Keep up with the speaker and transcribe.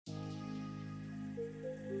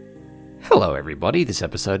Hello everybody, this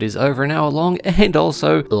episode is over an hour long and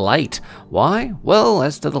also late. Why? Well,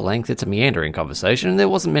 as to the length, it's a meandering conversation and there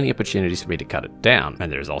wasn't many opportunities for me to cut it down. And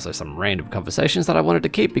there's also some random conversations that I wanted to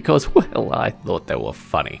keep because, well, I thought they were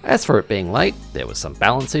funny. As for it being late, there was some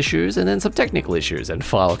balance issues and then some technical issues and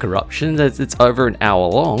file corruption. As it's over an hour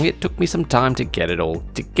long, it took me some time to get it all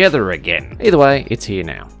together again. Either way, it's here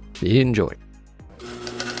now. Enjoy.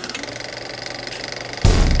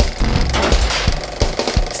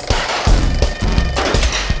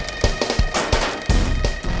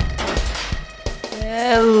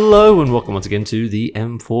 Hello and welcome once again to the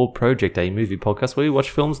M4 Project, a movie podcast where we watch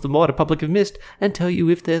films the wider public have missed and tell you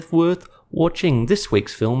if they're worth watching. This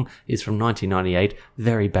week's film is from 1998,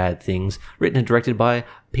 Very Bad Things, written and directed by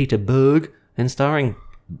Peter Berg and starring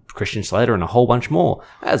Christian Slater and a whole bunch more.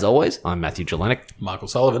 As always, I'm Matthew Jelenic. Michael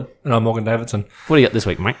Sullivan. And I'm Morgan Davidson. What do you got this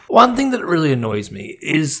week, mate? One thing that really annoys me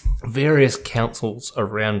is various councils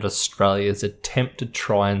around Australia's attempt to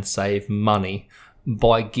try and save money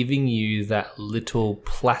by giving you that little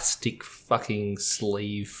plastic fucking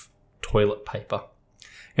sleeve toilet paper.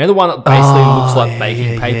 You know the one that basically looks like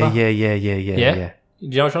baking paper? Yeah. Do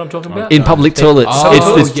you know what I'm talking about? In public toilets.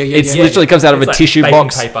 It's literally comes out of a like tissue baking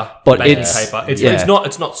box. paper, but baking it's paper.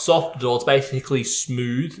 It's not soft at all. It's basically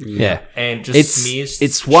smooth. Yeah. And just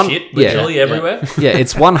smears one, shit literally everywhere. Yeah,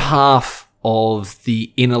 it's one half of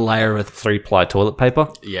the inner layer of 3-ply toilet paper.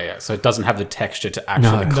 Yeah. So it doesn't have the texture to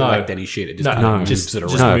actually collect any shit. It just moves it around.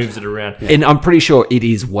 Just moves it around. And I'm pretty sure it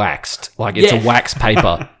is waxed. Like, it's a wax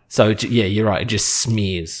paper. So, yeah, you're right. It just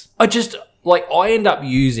smears. I end up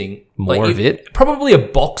using more of it. Probably a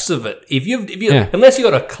box of it. If you unless you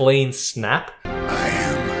got a clean snap. I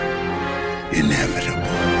am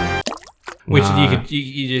inevitable. Which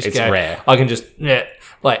you just it's go. rare. I can just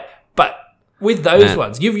but with those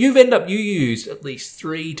ones, you use at least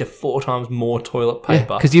 3 to 4 times more toilet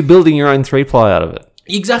paper. Because you're building your own 3-ply out of it.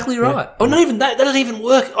 Exactly right. Oh, not even that. That doesn't even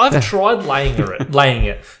work. I've tried laying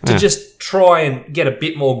it to just try and get a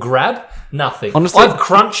bit more grab. Nothing. Honestly, I've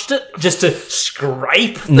crunched it just to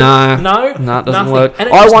scrape. No, it doesn't work. And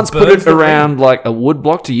I once put it around like a wood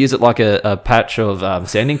block to use it like a patch of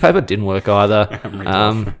sanding paper. Didn't work either.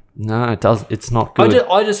 No, it does. It's not good.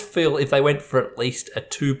 I just feel if they went for at least a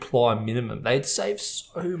 2-ply minimum, they'd save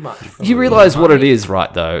so much. You realise what it is,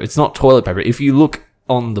 right? Though it's not toilet paper. If you look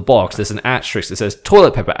on the box, there's an asterisk that says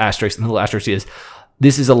toilet paper asterisk, and the little asterisk is,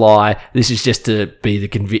 this is a lie. This is just to be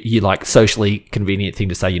the socially convenient thing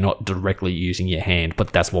to say you're not directly using your hand,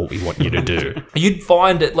 but that's what we want you to do. You'd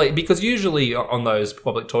find it because usually on those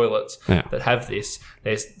public toilets that have this,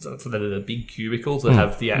 there's the big cubicles that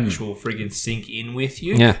have the actual friggin' sink in with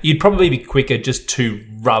you. Yeah. You'd probably be quicker just to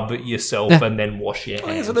rub it yourself and then wash your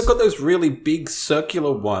hands. So they've got those really big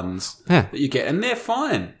circular ones that you get, and they're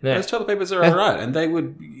fine. Yeah. Those toilet papers are alright, and they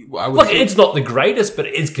would. It's not the greatest, but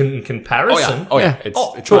it's in comparison. Oh yeah.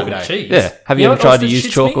 It's chalk night and cheese. Yeah. Have you know ever what tried else to that use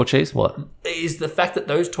shits chalk me? or cheese? What? Is the fact that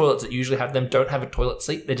those toilets that usually have them don't have a toilet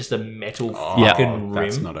seat. They're just a metal Yeah. fucking rim.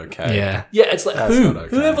 That's not okay. Yeah. Yeah, it's like That's not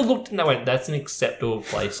okay. whoever looked and they went, that's an acceptable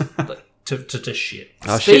place to shit.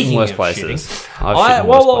 I've shit in Speaking worse of places. shitting, I've shit in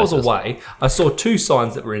while worse I was places. away, I saw 2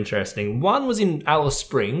 signs that were interesting. One was in Alice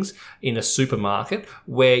Springs in a supermarket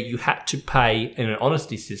where you had to pay in an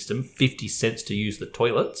honesty system 50 cents to use the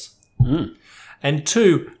toilets. And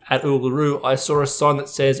 2, at Uluru, I saw a sign that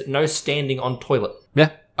says no standing on toilet. Yeah.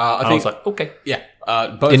 I was like, okay. Yeah.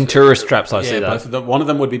 Both, In tourist traps, I see that. both of them. One of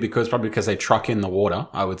them would be probably because they truck in the water,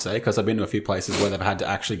 I would say, because I've been to a few places where they've had to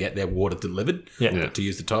actually get their water delivered to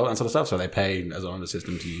use the toilet and sort of stuff. So they pay as on the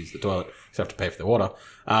system to use the toilet. You have to pay for the water.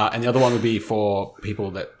 And the other one would be for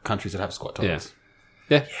countries that have squat toilets.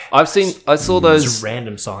 Yeah. I saw those. Just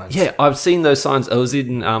random signs. Yeah, I've seen those signs. I was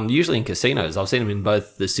in, usually in casinos. I've seen them in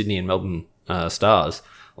both the Sydney and Melbourne Stars.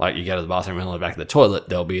 Like, you go to the bathroom and on the back of the toilet,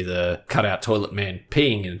 there'll be the cutout toilet man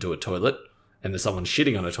peeing into a toilet, and there's someone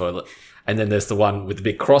shitting on a toilet. And then there's the one with the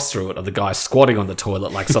big cross through it of the guy squatting on the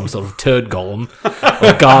toilet like some sort of turd golem,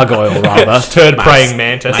 or gargoyle rather. Turd praying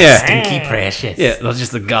mantis. Yeah. Stinky precious. Yeah, that's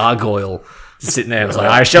just the gargoyle sitting there. It's like,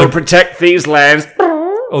 I shall protect these lands.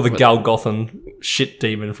 Or the Golgothan shit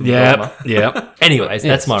demon from Burma. Yeah. Anyways,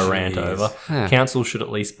 that's my rant Jeez. over. Yeah. Council should at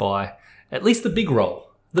least buy at least the big roll.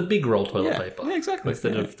 The big roll toilet paper. Yeah, exactly.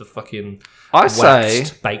 Instead of the fucking I waxed say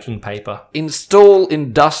baking paper. install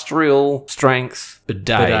industrial strength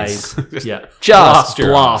bidets. Bidets. Yeah. Just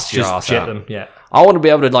blast your Just ass jet out. them. Yeah. I want to be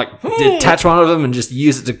able to detach one of them and just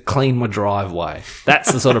use it to clean my driveway.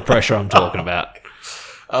 That's the sort of pressure I'm talking about.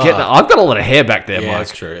 I've got a lot of hair back there, Yeah, Mike.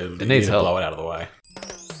 that's true. It needs to help. blow it out of the way.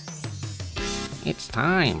 It's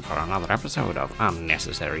time for another episode of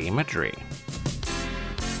Unnecessary Imagery.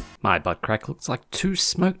 My butt crack looks like 2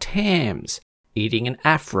 smoked hams eating an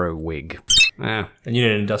afro wig. Yeah. And you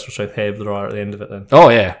need an industrial strength hair dryer at the end of it then. Oh,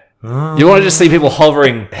 yeah. You want to just see people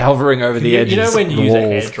hovering over the edges. You know when you the use walls. a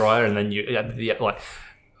hair dryer and then you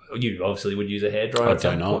you obviously would use a hair dryer. I at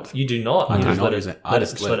some do point. not. You do not. I You do just not let use it. it. I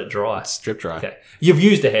just let it dry. Strip dry. Okay. You've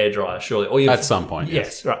used a hair dryer, surely, or you've, At some point,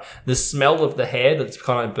 Yes, right. The smell of the hair that's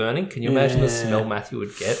kind of burning. Can you imagine the smell Matthew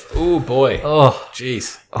would get? Oh boy. Oh,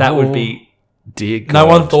 Jeez. that would be. Dear God. No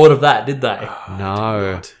one thought of that, did they?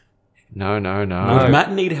 No. No. Would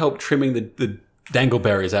Matt need help trimming the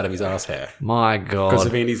dangleberries out of his ass hair? My Because I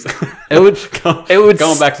God. mean, he's It would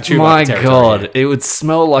going back to Chewbacca My territory. God, it would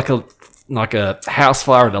smell like a house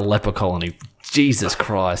fire at a leper colony. Jesus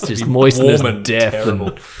Christ, just moisten as warm and death.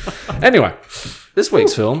 terrible. Anyway, this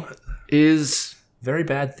week's film is Very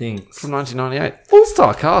bad things. from 1998.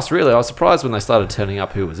 All-star cast, really. I was surprised when they started turning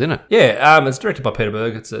up who was in it. Yeah, it's directed by Peter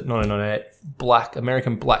Berg. It's a 1998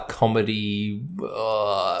 American black comedy,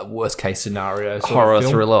 worst case scenario sort Horror of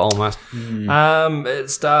film. thriller, almost. It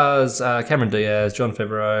stars Cameron Diaz, Jon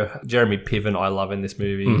Favreau, Jeremy Piven, I love in this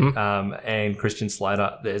movie, and Christian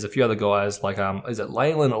Slater. There's a few other guys like is it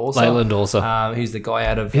Leyland also? Leyland also. He's the guy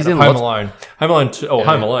out of He's Home in lots- Alone. Home Alone 2,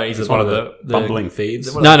 Home Alone. He's one of the bumbling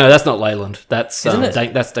thieves. No, that's not Leyland. That's Isn't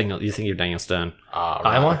it? that's Daniel. You think of Daniel Stern. Ah,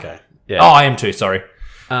 Am I? Okay. Yeah. Oh, I am too. Sorry.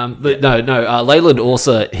 But no. Leyland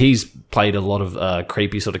also, he's played a lot of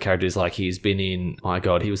creepy sort of characters. Like he's been in, my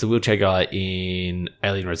God, he was the wheelchair guy in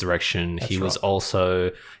Alien Resurrection. He's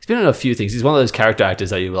been in a few things. He's one of those character actors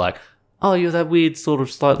that you were like, oh, you're that weird sort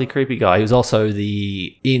of slightly creepy guy. He was also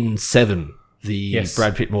in Seven, the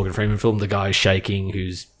Brad Pitt Morgan Freeman film, the guy shaking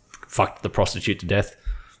who's fucked the prostitute to death.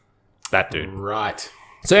 That dude. Right.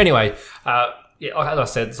 So anyway, as I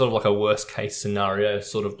said, sort of like a worst case scenario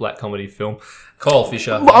sort of black comedy film. Kyle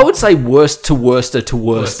Fisher. Well, I would say worst to worstest to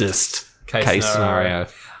worstest case scenario.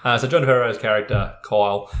 So Jon Favreau's character,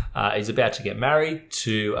 Kyle, is about to get married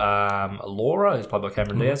to Laura, who's played by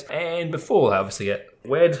Cameron Diaz. And before they obviously get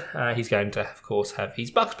wed, he's going to, of course, have his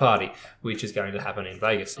Bucks party, which is going to happen in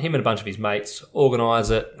Vegas. Him and a bunch of his mates organise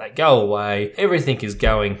it. They go away. Everything is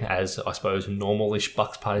going as, I suppose, normal-ish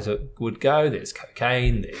Bucks parties would go. There's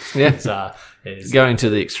cocaine. There's Going to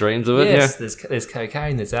the extremes of it, yes, yeah. there's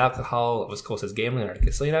cocaine, there's alcohol, of course there's gambling at a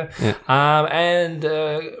casino. Yeah. And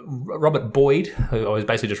Robert Boyd, who I was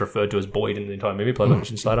basically just referred to as Boyd in the entire movie, played by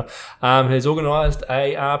Christian Slater, has organised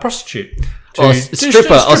a prostitute.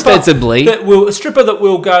 Stripper, ostensibly. A stripper that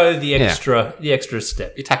will go the extra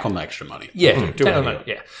step. You tack on the extra money. Yeah, Do take it the money,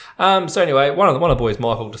 yeah. So anyway, one of the boys,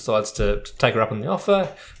 Michael, decides to take her up on the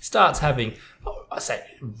offer. Starts having, I say,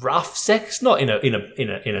 rough sex, not in a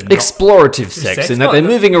Explorative sex, in that not they're in a-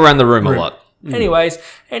 moving around the room a lot. Anyways,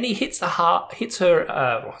 and he hits her. He puts her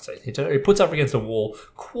up against a wall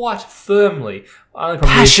quite firmly,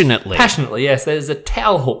 Passionately, yes. There's a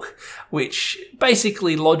towel hook which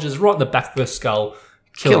basically lodges right in the back of her skull,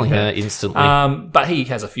 Killing her instantly. But he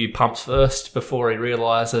has a few pumps first before he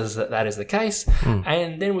realizes that is the case,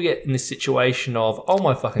 and then we get in this situation of, oh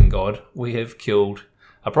my fucking God, we have killed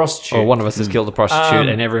a prostitute. Or one of us has killed a prostitute,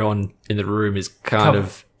 and everyone in the room is kind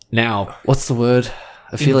of now. What's the word?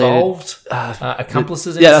 Affiliated. Involved,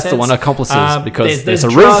 accomplices. In Yeah, a that's the sense. one. Accomplices, because there's a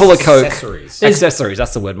drugs, room full of coke. Accessories.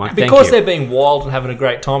 That's the word, Mike. Because Thank you. they're being wild and having a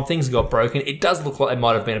great time, things got broken. It does look like it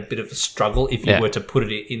might have been a bit of a struggle if you were to put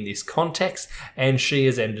it in this context, and she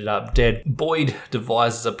has ended up dead. Boyd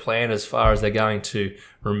devises a plan as far as they're going to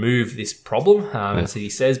remove this problem. As he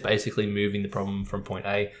says, basically moving the problem from point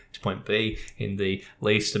A to point B in the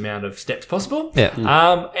least amount of steps possible.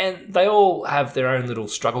 Yeah. And they all have their own little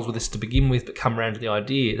struggles with this to begin with, but come around to the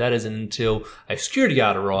idea. That isn't until a security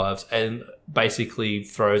guard arrives and basically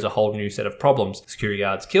throws a whole new set of problems. Security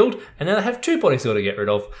guard's killed, and now they have two bodies to get rid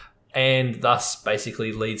of, and thus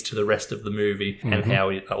basically leads to the rest of the movie and how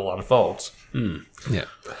it all unfolds. Yeah.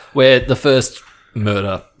 Where the first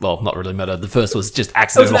murder, well, not really murder, the first was just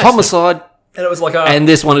accidental accident. homicide, And it was like, and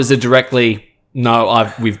this one is a directly, no,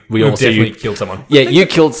 we all see definitely you. killed someone. Yeah, you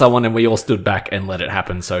killed someone and we all stood back and let it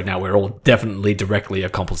happen, so now we're all definitely directly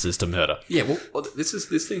accomplices to murder. Yeah, well,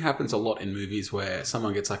 this thing happens a lot in movies where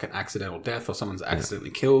someone gets like an accidental death or someone's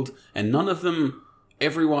accidentally killed, and no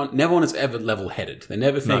one is ever level-headed. They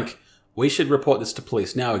never think, we should report this to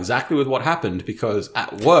police now exactly with what happened, because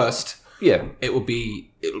at worst, it will be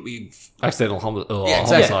Accidental exactly.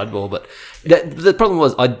 homicide, but the problem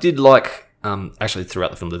was I did like. Actually,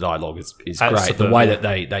 throughout the film, the dialogue is great. superb, The way that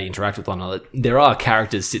they interact with one another. There are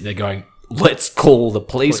characters sitting there going, let's call the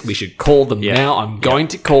police. We should call them now. I'm going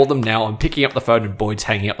to call them now. I'm picking up the phone, and Boyd's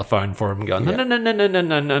hanging up the phone for him and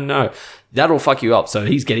going, no. That'll fuck you up. So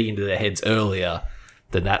he's getting into their heads earlier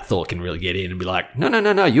then that thought can really get in and be like,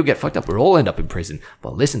 no, you'll get fucked up. We'll all end up in prison.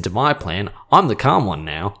 But listen to my plan. I'm the calm one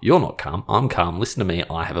now. You're not calm. I'm calm. Listen to me.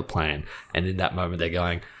 I have a plan. And in that moment, they're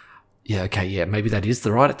going, yeah, okay, yeah, maybe that is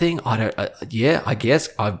the right thing. I guess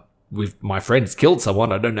my friend's killed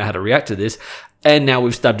someone. I don't know how to react to this. And now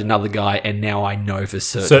we've stabbed another guy, and now I know for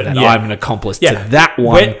certain that I'm an accomplice to that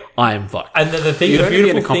one. I am fucked. And the thing, You'd the only be an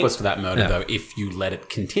beautiful accomplice thing, to that murder, though, if you let it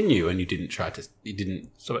continue and you didn't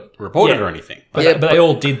report it or anything. But they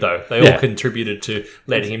all did, though. They all contributed to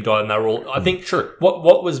letting him die, and they were all. I think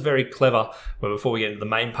what was very clever. Well, before we get into the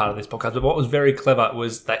main part of this podcast, but what was very clever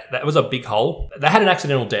was that was a big hole. They had an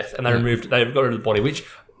accidental death, and they got rid of the body, which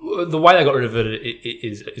the way they got rid of it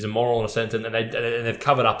is immoral in a sense, and they've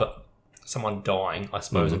covered up someone dying, I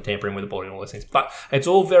suppose, and tampering with the body and all those things. But it's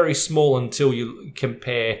all very small until you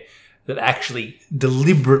compare that actually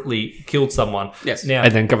deliberately killed someone. Yes. Now,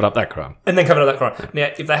 And then covered up that crime. Now,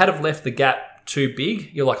 if they had have left the gap too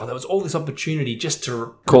big, you're like, there was all this opportunity just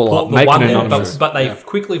to Call up, make an anonymous. but they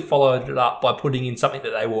quickly followed it up by putting in something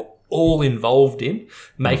that they were all involved in,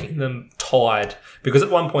 making them tied. Because at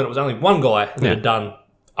one point, it was only one guy that had done,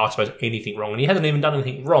 I suppose, anything wrong. And he hadn't even done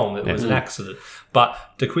anything wrong. It was an accident. But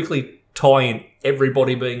to quickly tie in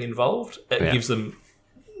everybody being involved, it gives them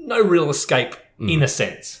no real escape in a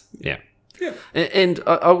sense. Yeah. And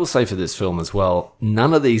I will say for this film as well,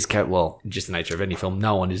 none of these, just the nature of any film,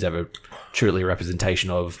 no one is ever truly a representation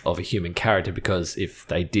of a human character, because if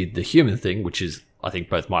they did the human thing, which is, I think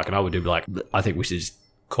both Mike and I would do, like, I think we should just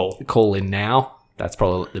call in now. That's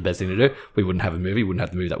probably the best thing to do. We wouldn't have a movie, wouldn't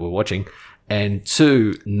have the movie that we're watching. And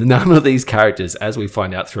two, none of these characters, as we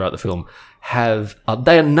find out throughout the film,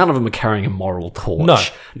 none of them are carrying a moral torch. No.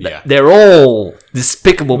 Yeah. They're all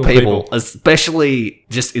despicable people, especially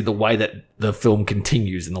just in the way that the film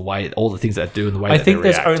continues, in the way, all the things that they do, in the way I that think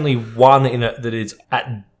they there's react. only one in it that is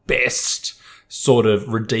at best sort of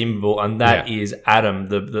redeemable, and that is Adam,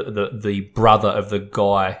 the brother of the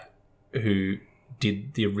guy who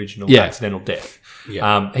did the original accidental death.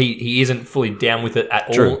 Yeah. He isn't fully down with it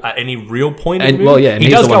at all at any real point in the movie. Well, yeah, and he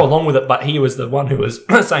he's does the go one- along with it, but he was the one who was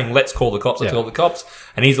saying, let's call the cops, let's call the cops.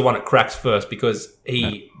 And he's the one that cracks first because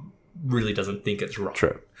he really doesn't think it's right.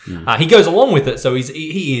 True. He goes along with it, so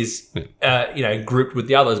he is grouped with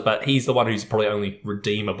the others, but he's the one who's probably only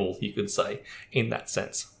redeemable, you could say, in that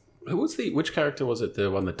sense. Which character was it?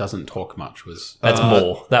 The one that doesn't talk much was. That's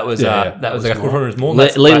Moore. That was that was Moore.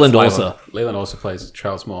 Leland also. Leland also plays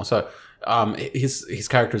Charles Moore. So his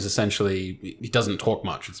character is essentially, he doesn't talk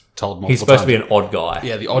much. It's told multiple times. He's supposed to be an odd guy.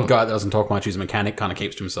 Yeah, the odd guy that doesn't talk much. He's a mechanic, kind of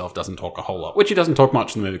keeps to himself, doesn't talk a whole lot, which he doesn't talk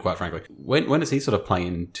much in the movie, quite frankly. When does he sort of play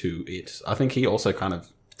into it? I think he also kind of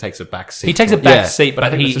takes a back seat. He takes a back seat,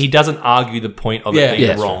 but he doesn't argue the point of it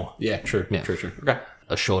being wrong. Yeah, true. Okay.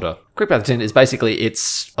 A shorter quick about the 10 is basically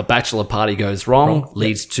it's a bachelor party goes wrong,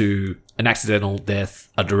 leads to an accidental death,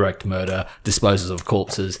 a direct murder, disposes of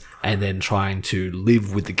corpses, and then trying to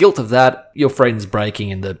live with the guilt of that, your friends breaking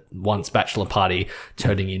in the once bachelor party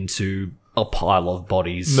turning into a pile of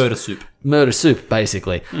bodies. Murder soup,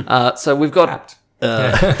 basically. So we've got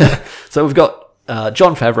John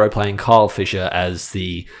Favreau playing Kyle Fisher as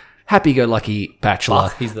the happy-go-lucky bachelor.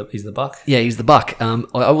 Buck. He's the buck. Yeah, he's the buck.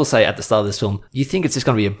 I will say at the start of this film, you think it's just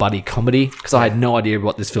going to be a buddy comedy, because I had no idea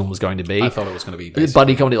what this film was going to be. I thought it was going to be a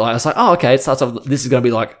buddy comedy. I was like, oh, okay, it starts off, this is going to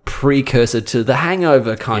be like precursor to The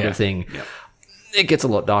Hangover kind of thing. Yeah. It gets a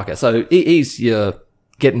lot darker. So he's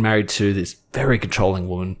getting married to this very controlling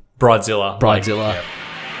woman. Bridezilla.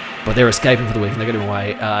 But they're escaping for the week and they're getting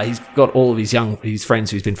away. He's got all of his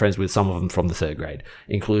friends who's been friends with, some of them from the third grade,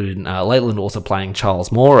 including Leyland also playing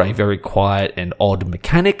Charles Moore, a very quiet and odd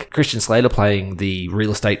mechanic. Christian Slater playing the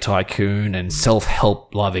real estate tycoon and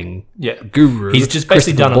self-help loving guru. He's just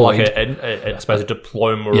basically done I suppose a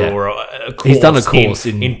diploma or a course. He's done a course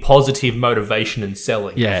in positive motivation and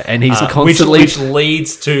selling. Yeah, and he's constantly... Which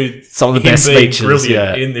leads to some of the best speeches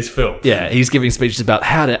brilliant in this film. Yeah, he's giving speeches about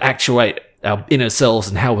how to actuate our inner selves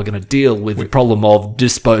and how we're going to deal with the problem of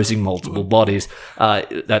disposing multiple bodies.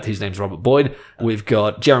 His name's Robert Boyd. We've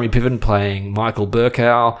got Jeremy Piven playing Michael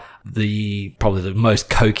Burkow, probably the most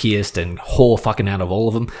cokiest and whore fucking out of all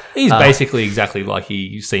of them. He's basically exactly like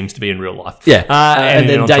he seems to be in real life. Yeah, and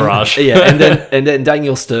then Entourage. and then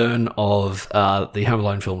Daniel Stern of the Home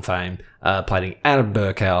Alone film fame, playing Adam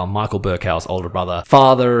Burkow, Michael Burkow's older brother,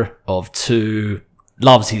 father of two,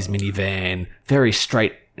 loves his minivan, very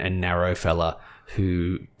straight and narrow fella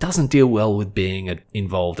who doesn't deal well with being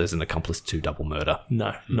involved as an accomplice to double murder.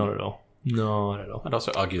 No, not at all. No, not at all. I'd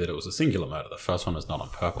also argue that it was a singular murder. The first one was not on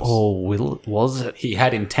purpose. Was it? He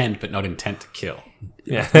had intent, but not intent to kill.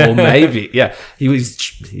 Yeah. Or maybe, yeah.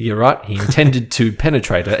 You're right. He intended to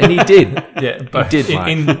penetrate her, and he did. Yeah, but did,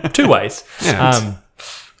 in two ways. Yeah. In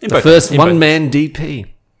The both first ways. one-man DP.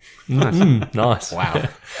 Nice. Wow.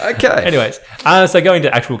 Okay. Anyways, so going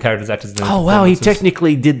to actual characters, actors. And Oh, wow. He performances.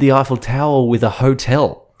 technically did the Eiffel Tower with a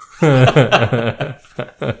hotel.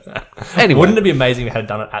 Anyway. Wouldn't it be amazing if we had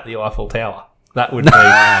done it at the Eiffel Tower? That would be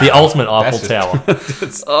the ultimate Eiffel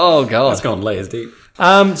That's Tower. Oh, God. That's gone layers deep.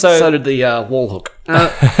 So So did the wall hook.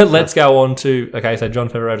 let's go on to so John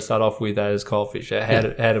Favreau to start off with as Kyle Fisher. How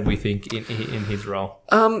did we think in his role?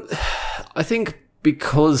 I think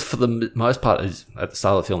because for the most part, at the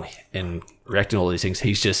start of the film and reacting to all these things,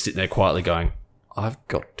 he's just sitting there quietly going, I've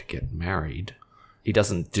got to get married. He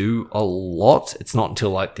doesn't do a lot. It's not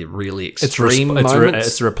until like the really extreme moments.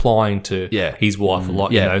 It's replying to his wife a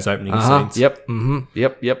lot in those opening scenes. Yep.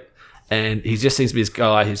 Yep. And he just seems to be this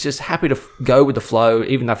guy who's just happy to go with the flow,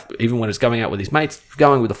 even when it's going out with his mates,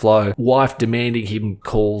 going with the flow. Wife demanding him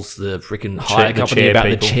calls the freaking hire company chair about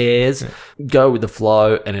people. the chairs. Go with the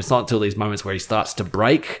flow. And it's not until these moments where he starts to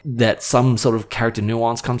break that some sort of character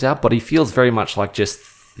nuance comes out. But he feels very much like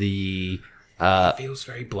just the... feels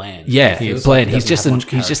very bland. Yeah, feels bland. like he He's just doesn't have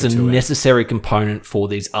much he's just a character to it. necessary component for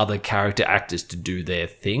these other character actors to do their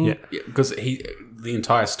thing. Yeah. Yeah, because the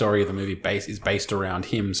entire story of the movie is based around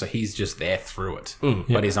him, so he's just there through it.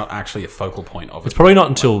 But he's not actually a focal point of it. It's probably not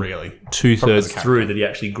until really. Probably as two-thirds a character. through that he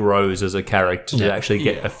actually grows as a character to actually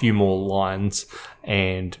get a few more lines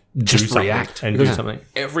and Just do something, react. and do something.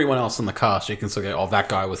 Everyone else in the cast, you can still go, oh, that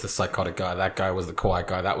guy was the psychotic guy, that guy was the quiet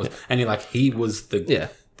guy, that was... And you're like, he was the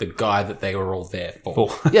guy that they were all there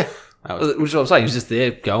for. Yeah. That was- Which is what I'm saying. He's just there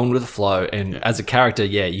going with the flow. And as a character,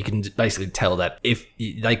 you can basically tell that if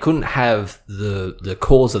they couldn't have the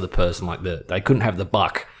cause of the person, like they couldn't have the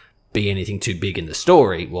buck be anything too big in the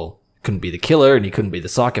story, well, couldn't be the killer and he couldn't be the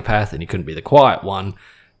psychopath and he couldn't be the quiet one.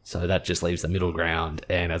 So that just leaves the middle ground.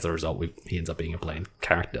 And as a result, he ends up being a bland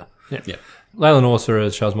character. yeah. Leyland Orser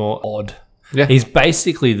as Shazmore, odd. Yeah. He's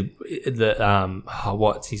basically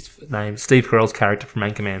what's his name? Steve Carell's character from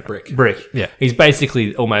Anchorman. Brick. Yeah. He's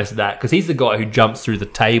basically almost that because he's the guy who jumps through the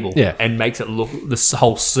table and makes it look, this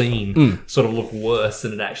whole scene sort of look worse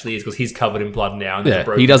than it actually is because he's covered in blood now. And there's a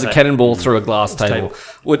broken He does a table. cannonball through a glass table, table.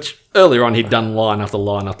 which earlier on he'd done line after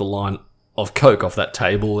line after line of coke off that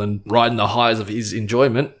table, and riding the highs of his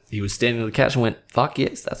enjoyment, he was standing on the couch and went, fuck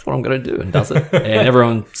yes, that's what I'm going to do, and does it. And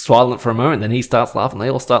everyone's silent for a moment, then he starts laughing, they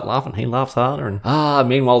all start laughing, he laughs harder, and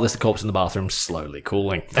meanwhile there's a corpse in the bathroom slowly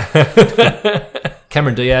cooling.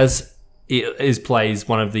 Cameron Diaz plays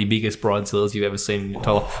one of the biggest bridezillas you've ever seen in your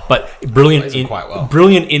entire life, but brilliant Plays it quite well.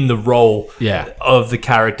 brilliant in the role Yeah. of the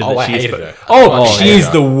character Oh, that I she is. hated her. She is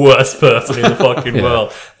the worst person in the fucking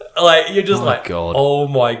world. Like, you're just God. oh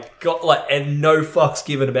my God, like, and no fucks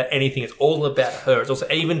given about anything. It's all about her. It's also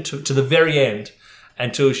even to the very end,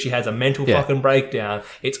 until she has a mental fucking breakdown.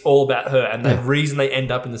 It's all about her, and the reason they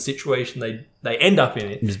end up in the situation they end up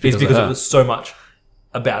in it is because of it her. was so much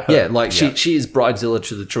about her. Yeah, like she is Bridezilla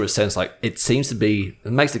to the truest sense. Like it seems to be,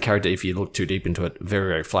 it makes the character, if you look too deep into it, very,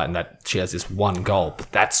 very flat. And that she has this one goal,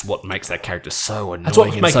 but that's what makes that character so annoying what's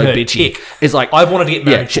and making so her bitchy. tick. It's like I've wanted to get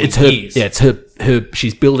married for it's her. years. Yeah, it's her.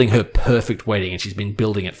 She's building her perfect wedding, and she's been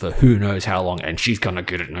building it for who knows how long, and she's gonna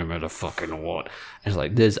get it no matter fucking what. And it's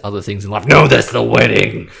like there's other things in life. No, that's the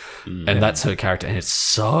wedding, and that's her character, and it's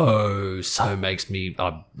so makes me.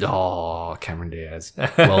 Cameron Diaz,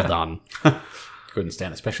 well done. Couldn't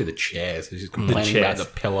stand, especially the chairs. She's complaining about the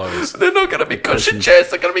pillows. They're not going to be cushion chairs.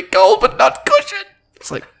 They're going to be gold, but not cushion.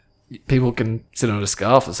 It's like people can sit on a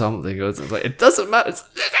scarf or something. It's like it doesn't matter.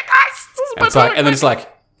 And then it's like,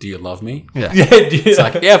 do you love me? Yeah. It's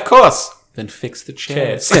like, yeah, of course. Then fix the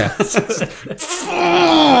chairs. Chairs.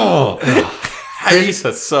 Hate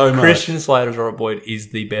her so much. Christian Slater's Robert Boyd is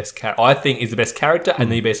the best character. I think is the best character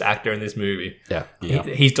and the best actor in this movie. Yeah.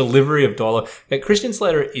 His delivery of dialogue. Christian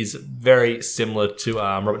Slater is very similar to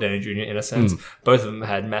Robert Downey Jr. in a sense. Both of them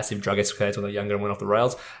had massive drug escapades when they were younger and went off the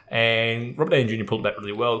rails. And Robert Downey Jr. pulled it back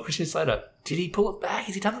really well. Christian Slater, did he pull it back?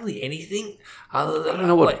 Has he done really anything? I don't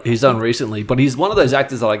know what he's done recently, but he's one of those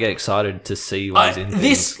actors that I get excited to see when he's in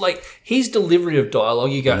things. His delivery of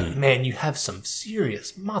dialogue, you go, man, you have some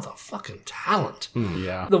serious motherfucking talent.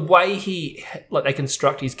 Yeah. The way they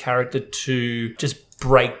construct his character to just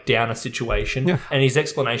break down a situation and his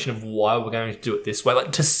explanation of why we're going to do it this way,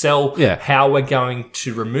 like to sell how we're going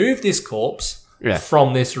to remove this corpse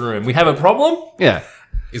from this room. We have a problem. Yeah.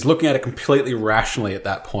 He's looking at it completely rationally at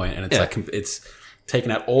that point, and it's like taken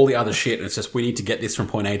out all the other shit, and it's just we need to get this from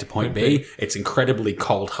point A to point B. It's incredibly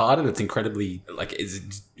cold-hearted. It's incredibly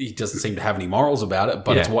he doesn't seem to have any morals about it,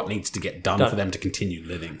 but it's what needs to get done for them to continue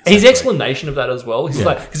living. His explanation of that as well. He's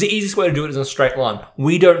like, because the easiest way to do it is in a straight line.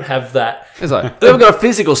 We don't have that. It's like, we've got a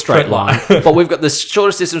physical straight line, but we've got the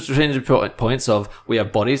shortest distance between the points of we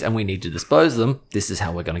have bodies and we need to dispose of them. This is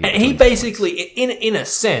how we're going to get. And he basically, in a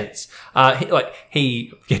sense,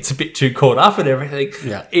 he gets a bit too caught up in everything,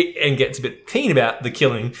 and gets a bit keen about the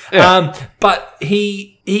killing. But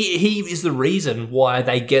he is the reason why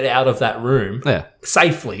they get out of that room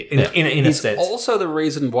safely. In a sense, also the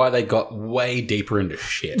reason why they got way deeper into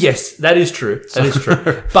shit. Yes, that is true. That is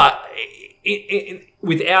true. But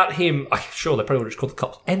without him, sure, they probably would have just called the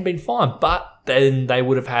cops and been fine. But then they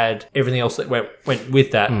would have had everything else that went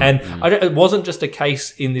with that. It wasn't just a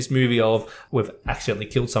case in this movie of we've accidentally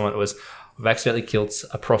killed someone. It was we've accidentally killed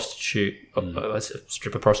a prostitute, a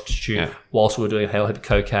stripper prostitute, whilst we were doing a hell heap of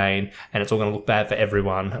cocaine, and it's all going to look bad for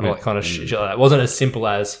everyone. And all that kind of shit like that. It wasn't as simple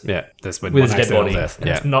as that's with his dead body.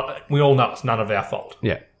 It's not. We all know it's none of our fault.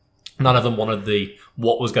 Yeah, none of them wanted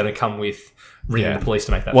what was going to come with ringing the police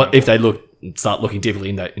to make that. What if they start looking deeply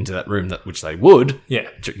into that room, which they would,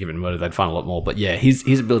 given murder, they'd find a lot more. But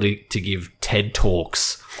his ability to give TED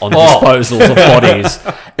Talks on the disposals of bodies,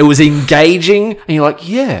 it was engaging, and you're like,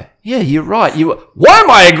 yeah, you're right. Why am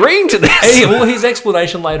I agreeing to this? And his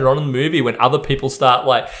explanation later on in the movie, when other people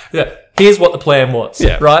start here's what the plan was,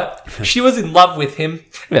 right? She was in love with him.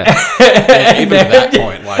 Even at that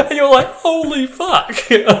point, and you're like, holy fuck.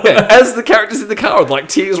 As the characters in the car with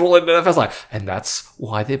tears rolling down their face, and that's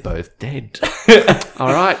why they're both dead.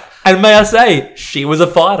 All right. And may I say, she was a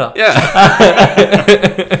fighter.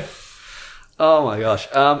 Yeah. Oh my gosh.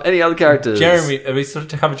 Any other characters? Jeremy, are we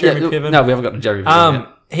sort of covered Jeremy Piven? No, we haven't got to Jeremy Piven yet.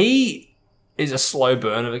 He is a slow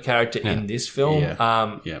burn of a character in this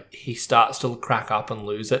film. He starts to crack up and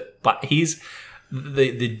lose it, but he's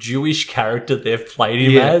the Jewish character they've played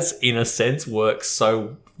him as, in a sense, works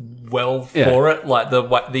so well for it. Like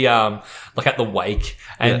at the wake,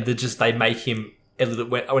 and they make him a little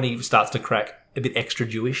when he starts to crack a bit extra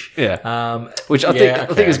Jewish. Which I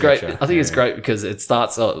think is great. I think it's great because it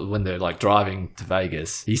starts when they're driving to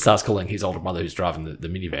Vegas. He starts calling his older brother who's driving the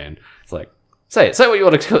minivan. It's like, say what you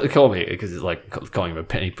want to call me, because it's calling him a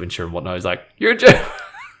penny pincher and whatnot. He's like, you're a Jew.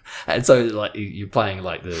 And so you're playing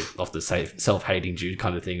the self-hating Jew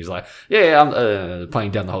kind of thing. He's like, I'm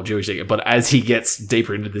playing down the whole Jewish thing. But as he gets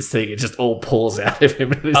deeper into this thing, it just all pours out of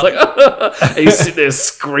him. And he's he's sitting there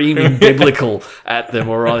screaming biblical at them,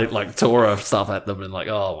 or Torah stuff at them, and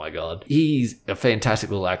oh my god, he's a fantastic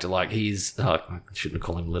little actor. I shouldn't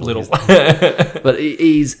call him little. But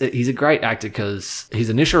he's a great actor, because his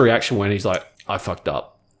initial reaction when he's like, I fucked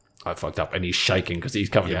up, and he's shaking because he's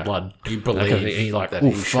covered in blood. You believe and he's like, that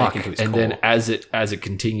he's shaking to his core. Then as it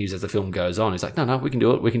continues, as the film goes on, he's like, no, we can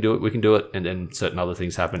do it. And then certain other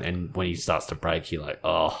things happen, and when he starts to break, you're like,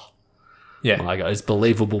 oh, my god, it's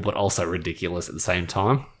believable but also ridiculous at the same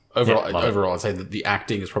time. Overall, I'd say that the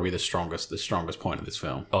acting is probably the strongest point of this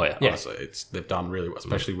film. Oh yeah, honestly, they've done really well,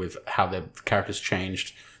 especially with how their characters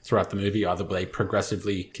changed throughout the movie. Either they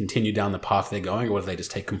progressively continue down the path they're going, or whether they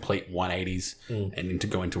just take complete 180s and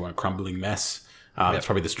go into a crumbling mess. That's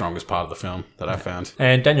probably the strongest part of the film that I found.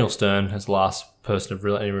 And Daniel Stern as the last person of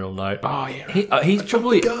any real note. Oh yeah, he's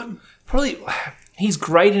probably he's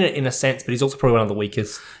great in it in a sense, but he's also probably one of the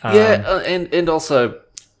weakest. And also,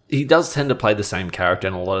 he does tend to play the same character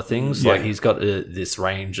in a lot of things. He's got this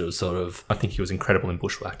range of sort of. I think he was incredible in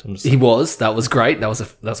Bushwhacked. He was. That was great.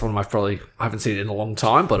 That's one of my I haven't seen it in a long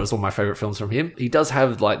time, but it was one of my favorite films from him. He does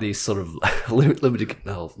have these sort of limited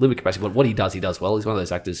capacity, but what he does well. He's one of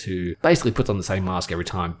those actors who basically puts on the same mask every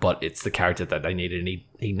time, but it's the character that they needed, and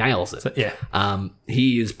he nails it.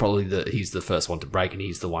 He is probably he's the first one to break, and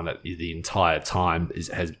he's the one that the entire time is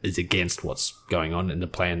against what's going on and the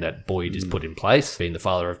plan that Boyd has put in place, being the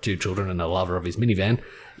father of 2 children and the lover of his minivan.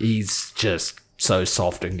 He's just so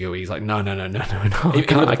soft and gooey. He's like, no, I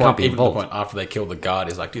can't be involved. Even the point after they kill the guard,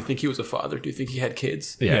 he's like, do you think he was a father? Do you think he had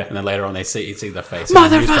kids? Yeah. And then later on, you see the face.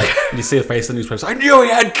 Motherfucker! And you see the face in the newspaper. I knew he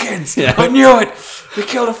had kids. Yeah. I knew it. He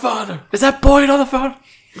killed a father. Is that Boyd on the phone?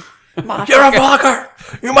 You're a fucker!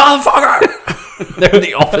 You motherfucker! They're in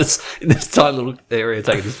the office in this tiny little area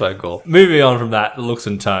taking this phone call. Moving on from that, the looks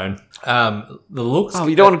and tone. The looks. Oh,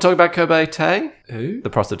 you don't want to talk about Kobe Tay? Who? The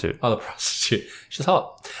prostitute. Oh, the prostitute. She's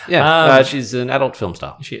hot. Yeah, she's an adult film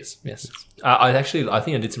star. She is. Yes. I think I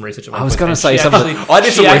did some research. I was going to say something. I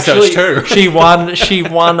did some research too. She won. She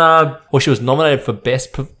was nominated for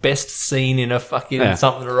best scene in a fucking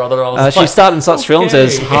something or other. She starred in such films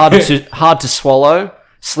as Hard to Swallow,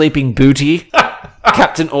 Sleeping Booty,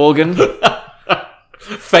 Captain Organ,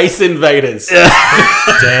 Face Invaders.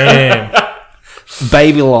 Damn.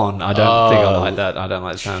 Babylon. I don't think I like that. I don't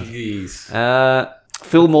like the sound. Jeez.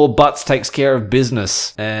 Fillmore Butts takes care of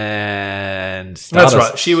business. And That's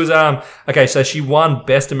right. She was okay. So she won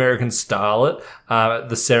Best American Starlet at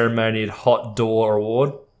the ceremony at Hot Door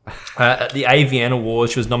Award. At the AVN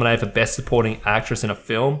Awards, she was nominated for Best Supporting Actress in a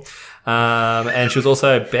Film. And she was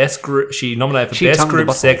also Best Group. She nominated for Best Group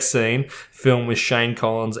Sex Scene film with Shane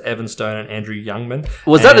Collins, Evan Stone, and Andrew Youngman.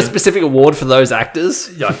 Was that a specific award for those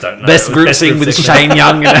actors? Yeah, I don't know. Best group scene with Shane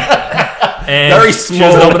Young. And Very she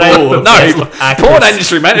small was nominated pool. for No, Best Actress. porn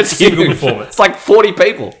industry, man. It's Single huge. performance. It's like 40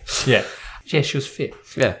 people. Yeah, she was fit.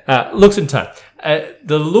 Yeah. Looks and tone.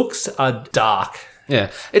 The looks are dark. Yeah.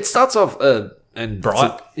 It starts off and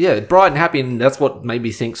Bright. bright and happy, and that's what made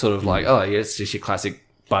me think sort of like, oh, yeah, it's just your classic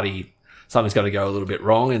buddy. Something's got to go a little bit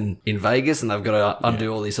wrong in Vegas, and they've got to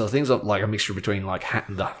undo all these sort of things, like a mixture between like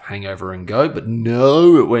The Hangover and Go. But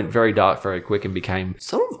no, it went very dark very quick and became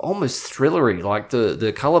sort of almost thrillery. Like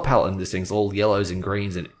the color palette in this thing's all yellows and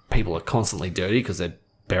greens, and people are constantly dirty because they're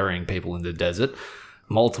burying people in the desert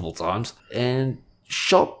multiple times, and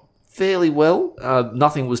shot fairly well.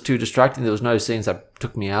 Nothing was too distracting. There was no scenes that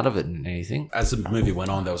took me out of it and anything. As the movie went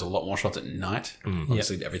on, there was a lot more shots at night.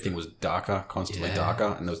 Obviously, everything was darker, constantly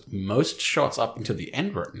darker, and there was most shots up until the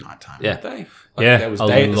end were at nighttime, weren't they? There was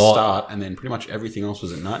day at the start, and then pretty much everything else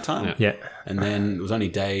was at nighttime. Yeah. And then it was only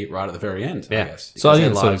day right at the very end, I guess. So I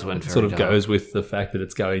think their it lives went sort of very dark. goes with the fact that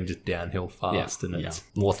it's going just downhill fast, and it's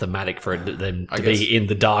More thematic for them to guess. be in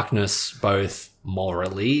the darkness, both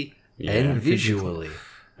morally and visually.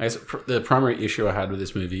 I guess the primary issue I had with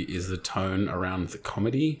this movie is the tone around the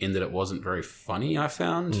comedy, in that it wasn't very funny, I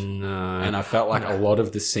found. No. And I felt like a lot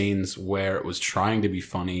of the scenes where it was trying to be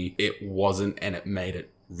funny, it wasn't, and it made it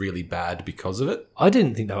really bad because of it. I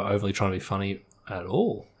didn't think they were overly trying to be funny at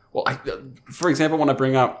all. Well, for example, when I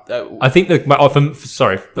bring up... I think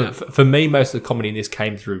for me, most of the comedy in this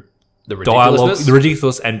came through The dialogue, ridiculousness? the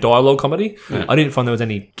ridiculous and dialogue comedy. I didn't find there was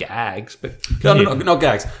any gags, but No, not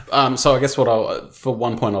gags. So I guess for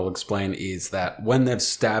one point I'll explain is that when they've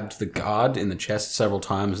stabbed the guard in the chest several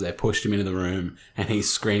times, they've pushed him into the room and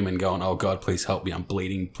he's screaming, going, "Oh God, please help me! I'm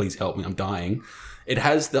bleeding! Please help me! I'm dying!" It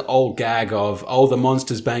has the old gag of, "Oh, the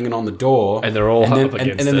monster's banging on the door," And they're all then, up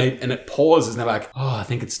against and then it. and it pauses, and they're like, "Oh, I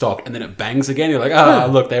think it stopped," and then it bangs again. You're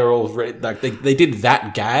like, look, they were all like they did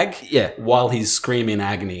that gag, while he's screaming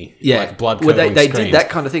agony, like blood Well, curdling they screams. did that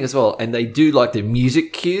kind of thing as well, and they do like the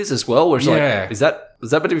music cues as well. Where it's like, is that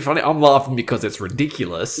meant to be funny? I'm laughing because it's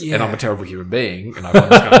ridiculous, and I'm a terrible human being, and I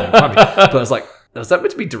find this kind of thing funny. But it's like, was that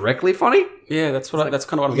meant to be directly funny? Yeah, that's kind of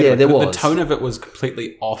what I'm getting. there The was. tone of it was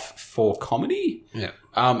completely off for comedy. Yeah.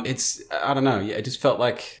 I don't know. Yeah, it just felt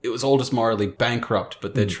like it was all just morally bankrupt,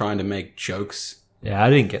 but they're trying to make jokes. yeah, I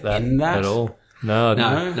didn't get that, In that? at all. No.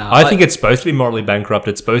 I I think it's supposed to be morally bankrupt.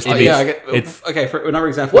 It's supposed to be. Yeah, I get, it's okay. For another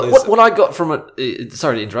example, What I got from it,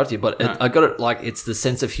 sorry to interrupt you, but I got it like it's the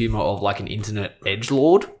sense of humor of like an internet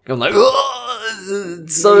edgelord. I'm like,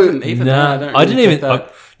 even that, I didn't even. get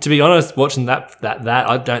that. To be honest, watching that,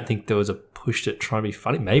 I don't think there was a push to try and be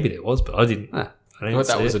funny. Maybe there was, but I didn't. I didn't I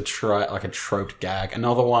thought that was see it. a troped gag.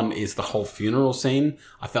 Another one is the whole funeral scene.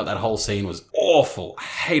 I felt that whole scene was awful. I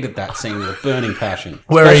hated that scene with a burning passion.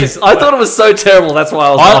 Where he's- I thought it was so terrible. That's why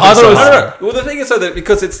I was. I laughing thought so it was- hard. Well, the thing is, so that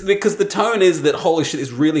because the tone is that holy shit,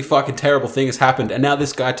 this really fucking terrible thing has happened, and now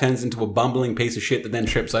this guy turns into a bumbling piece of shit that then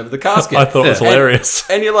trips over the casket. I thought it was hilarious.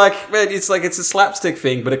 And you're like, man, it's a slapstick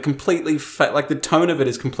thing, but it completely like the tone of it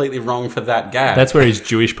is completely wrong for that gag. That's where his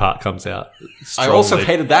Jewish part comes out. I also strongly.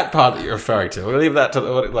 hated that part that you're referring to. We'll leave that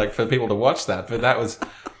to for people to watch that. But I was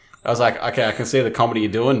like, okay, I can see the comedy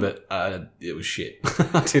you're doing, but it was shit.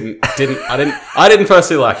 I didn't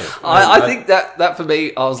personally like it. I think that for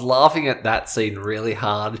me, I was laughing at that scene really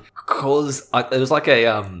hard because it was like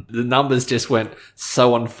the numbers just went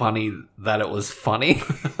so unfunny that it was funny.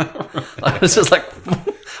 I was just like,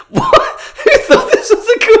 what? Who thought this was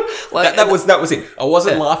a good? Like that was it. I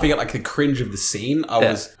wasn't laughing at like the cringe of the scene. I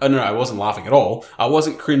wasn't laughing at all. I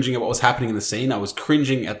wasn't cringing at what was happening in the scene. I was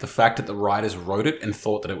cringing at the fact that the writers wrote it and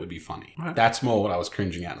thought that it would be funny. Right. That's more what I was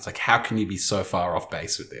cringing at. It's like, how can you be so far off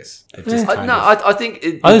base with this? It just I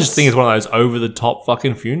think I just think it's one of those over the top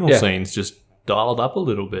fucking funeral scenes, just dialed up a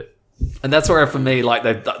little bit. And that's where, for me, like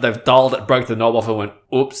they've dialed it, broke the knob off, and went,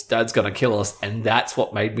 "Oops, Dad's gonna kill us," and that's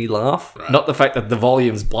what made me laugh. Right. Not the fact that the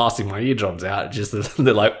volume's blasting my eardrums out; it's just that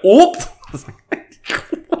they're like, "Oops." I was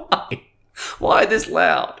like, why this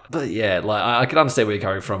loud? But yeah, like I can understand where you're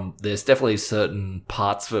coming from. There's definitely certain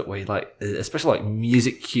parts of it where you like, especially like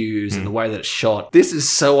music cues and the way that it's shot. This is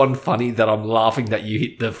so unfunny that I'm laughing that you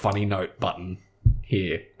hit the funny note button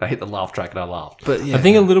here. They hit the laugh track and I laughed. But I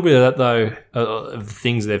think a little bit of that, though, of the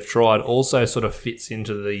things they've tried also sort of fits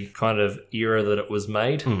into the kind of era that it was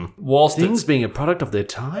made. Whilst things being a product of their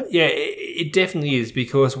time? Yeah, it definitely is,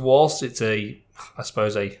 because whilst it's I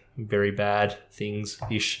suppose a very bad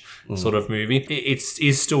things-ish sort of movie, it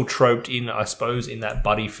is still troped in, I suppose, in that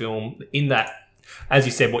buddy film, in that, as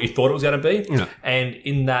you said, what you thought it was going to be. Yeah. And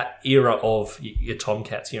in that era of your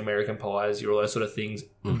Tomcats, your American Pies, your all those sort of things,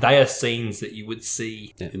 they are scenes that you would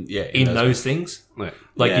see in those things. Yeah.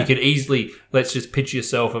 Like you could easily, let's just picture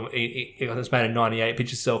yourself, it's made in 98,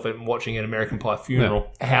 picture yourself watching an American Pie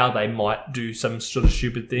funeral, how they might do some sort of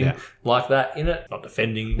stupid thing like that in it. Not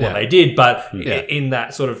defending what they did, but in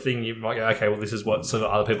that sort of thing, you might go, okay, well, this is what sort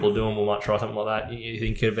of other people are doing, we might try something like that. You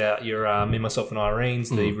think about your Me, Myself and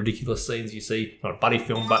Irene's, the ridiculous scenes you see, not a buddy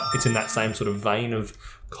film, but it's in that same sort of vein of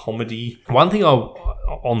comedy. One thing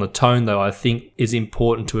on the tone, though, I think is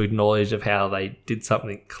important to acknowledge of how they did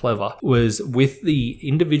something clever was with the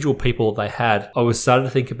individual people they had. I was starting to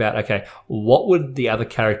think about, okay, what would the other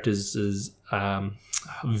characters'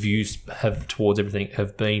 views have towards everything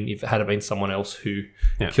have been if it had been someone else who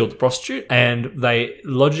killed the prostitute? And they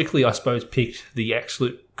logically, I suppose, picked the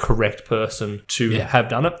absolute correct person to have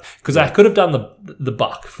done it, because they could have done the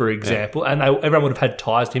buck, for example, and everyone would have had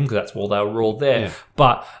ties to him because that's all they were all there.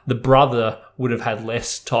 But the brother would have had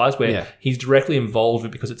less ties, where he's directly involved with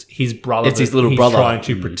it because it's his brother. It's his little he's brother trying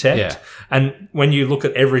to protect. And when you look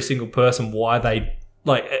at every single person, why they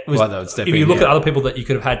it was, Why they would step if in, you look at other people that you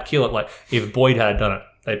could have had kill it, like if Boyd had done it,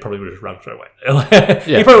 they probably would have just run straight away.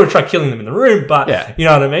 He probably would have tried killing them in the room, but you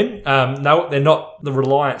know what I mean? No, they're not. The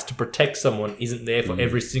reliance to protect someone isn't there for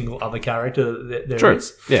every single other character that there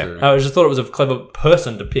is. Yeah. I just thought it was a clever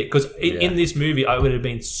person to pick, because in this movie, it would have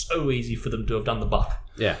been so easy for them to have done the buck.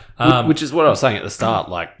 Yeah. Which is what I was saying at the start.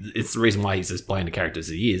 Like, it's the reason why he's as bland a character as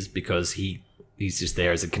he is, because he's just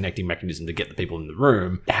there as a connecting mechanism to get the people in the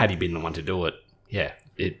room. Had he been the one to do it,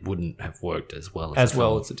 it wouldn't have worked as well as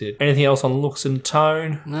it did. Anything else on looks and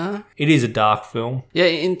tone? No. It is a dark film. Yeah,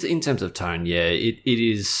 in terms of tone, it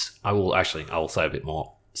is. I will say a bit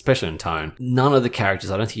more, especially in tone. None of the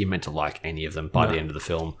characters, I don't think you're meant to like any of them by the end of the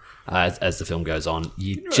film. As the film goes on,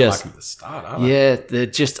 you just like at the start, are they? they're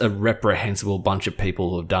just a reprehensible bunch of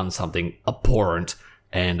people who have done something abhorrent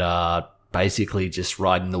and basically just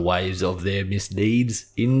riding the waves of their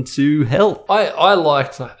misdeeds into hell. I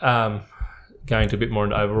liked going to a bit more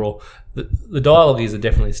into overall. The dialogue is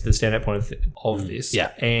definitely the standout point of this,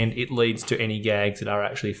 and it leads to any gags that are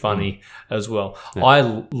actually funny as well. I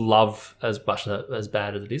love, as much as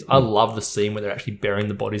bad as it is, I love the scene where they're actually burying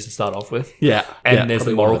the bodies to start off with. And there's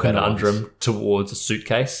the moral conundrum towards a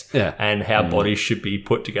suitcase, and how bodies should be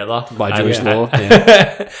put together by Jewish law.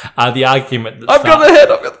 The argument that I've got the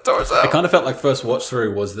head, I've got the torso. It kind of felt like first watch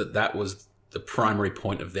through was that was the primary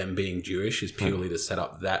point of them being Jewish, is purely to set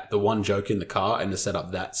up the one joke in the car and to set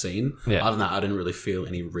up that scene. Other than that, I didn't really feel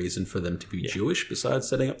any reason for them to be Jewish besides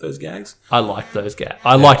setting up those gags. I liked those gags.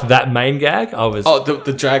 I liked that main gag.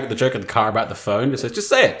 The joke in the car about the phone. Just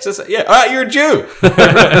say it. All right, you're a Jew.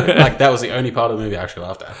 Like, that was the only part of the movie I actually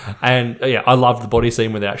laughed at. And I loved the body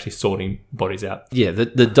scene where they're actually sorting bodies out. Yeah,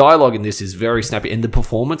 the dialogue in this is very snappy, and the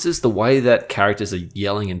performances, the way that characters are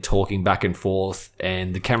yelling and talking back and forth,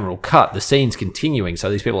 and the camera will cut, the scene's continuing, so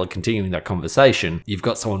these people are continuing that conversation. You've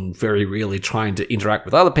got someone very really trying to interact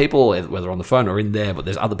with other people, whether on the phone or in there, but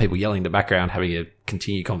there's other people yelling in the background, having a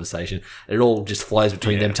continued conversation. It all just flows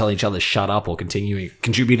between them telling each other shut up or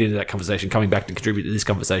contributing to that conversation, coming back to contribute to this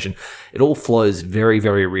conversation. It all flows very,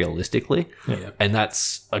 very realistically. And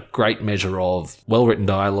that's a great measure of well-written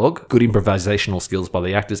dialogue, good improvisational skills by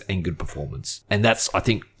the actors, and good performance. And that's, I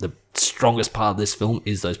think, the strongest part of this film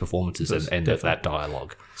is those performances and that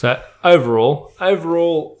dialogue. So overall,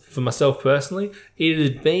 for myself personally, it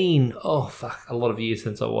had been a lot of years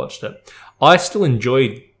since I watched it. I still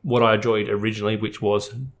enjoyed what I enjoyed originally, which was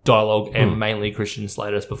dialogue and mainly Christian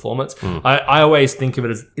Slater's performance. I always think of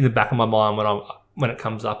it as in the back of my mind when it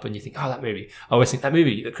comes up and you think, that movie. I always think that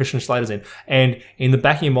movie that Christian Slater's in. And in the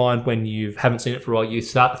back of your mind, when you haven't seen it for a while, you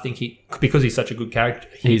start to think because he's such a good character,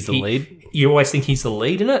 he's the lead. You always think he's the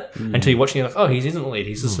lead in it until you're watching it like, he isn't the lead.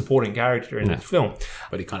 He's the supporting character in this film.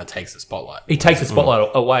 But he kind of takes the spotlight. He takes the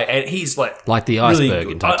spotlight away, and he's like the iceberg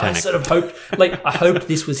in Titanic. I sort of hoped, I hoped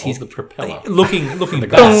this was his the propeller. Looking The back,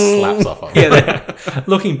 guy slaps off of him.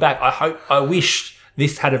 looking back, I wished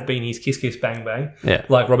this had have been his Kiss Kiss Bang Bang,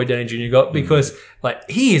 like Robert Downey Jr. got, because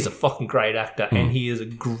he is a fucking great actor, and he is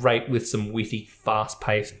great with some witty,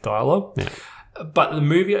 fast-paced dialogue. But the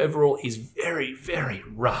movie overall is very, very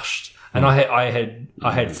rushed. And I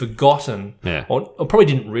had forgotten, or probably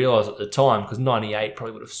didn't realise at the time, because 98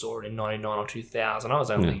 probably would have saw it in 99 or 2000. I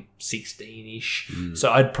was only 16-ish,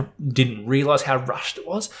 so I didn't realise how rushed it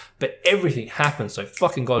was. But everything happened so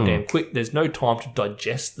fucking goddamn quick. There's no time to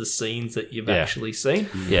digest the scenes that you've actually seen.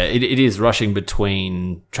 Yeah, it is rushing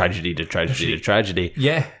between tragedy to tragedy to tragedy.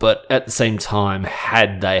 Yeah. But at the same time,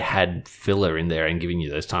 had they had filler in there and giving you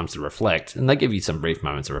those times to reflect, and they give you some brief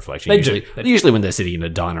moments of reflection. Usually when they're sitting in a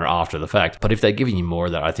diner after the fact. But if they're giving you more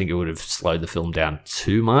of that, I think it would have slowed the film down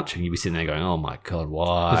too much, and you'd be sitting there going, "Oh my god,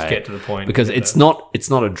 why?" Let's get to the point. Because it's not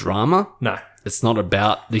a drama. No. It's not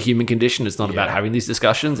about the human condition. It's not about having these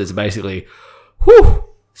discussions. It's basically, whew.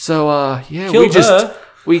 So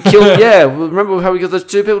we killed. Yeah, remember how we got those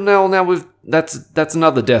two people? Now that's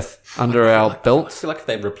another death under our belt. I feel like if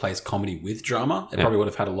they replaced comedy with drama, it probably would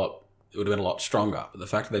have had a lot. It would have been a lot stronger. But the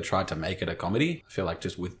fact that they tried to make it a comedy, I feel like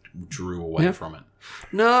just withdrew away from it.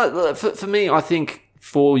 No, for me, I think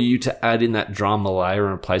for you to add in that drama layer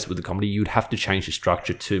and replace it with the comedy, you'd have to change the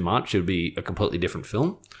structure too much. It would be a completely different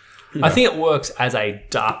film. I think it works as a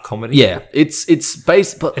dark comedy. Yeah, it's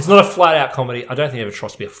based, but it's not a flat out comedy. I don't think it ever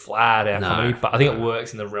tries to be a flat out comedy, but I think it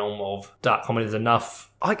works in the realm of dark comedy. There's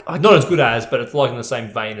enough, not as good as, but it's like in the same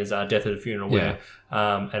vein as Death at a Funeral, where,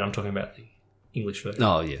 and I'm talking about the English version.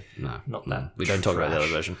 Oh yeah, no, not that. We don't talk about the other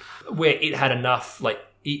version, where it had enough. Like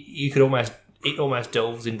you could almost. It almost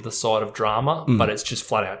delves into the side of drama, but it's just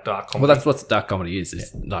flat out dark comedy. Well, that's what dark comedy is.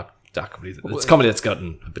 It's dark comedy. It's comedy that's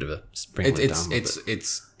gotten a bit of a sprinkle.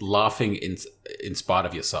 It's laughing in spite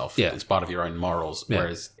of yourself. Yeah. In spite of your own morals. Yeah.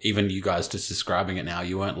 Whereas even you guys just describing it now,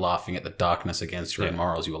 you weren't laughing at the darkness against your own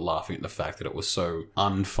morals. You were laughing at the fact that it was so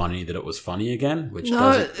unfunny that it was funny again. Which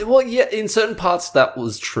in certain parts that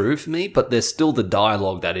was true for me, but there's still the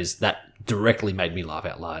dialogue that directly made me laugh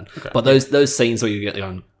out loud. Okay. But those scenes where you get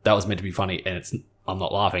going, that was meant to be funny, and I'm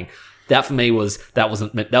not laughing. That for me was that was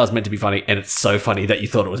meant to be funny, and it's so funny that you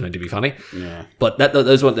thought it was meant to be funny. Yeah. But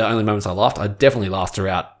those weren't the only moments I laughed. I definitely laughed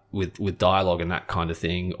throughout with dialogue and that kind of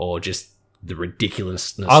thing, or just the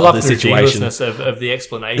ridiculousness of the situation. Ridiculousness of the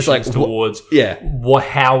explanations towards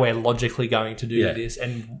how we're logically going to do this,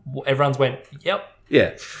 and everyone's went, "Yep."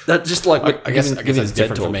 Yeah, that just like I guess it's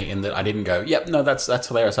different for me in that I didn't go, "Yep, no, that's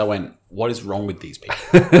hilarious." I went, "What is wrong with these people?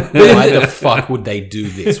 Why the fuck would they do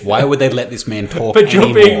this? Why would they let this man talk?" But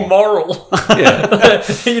you're being moral.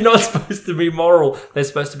 You're not supposed to be moral. There's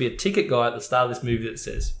supposed to be a ticket guy at the start of this movie that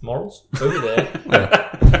says morals over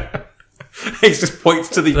there. He just points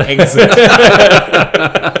to the exit.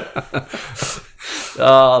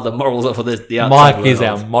 The morals are for the outside Mike world. is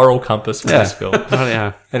our moral compass for this film.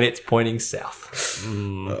 Yeah. And it's pointing south.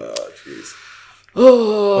 Oh, jeez.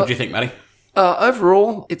 What do you think, Matty?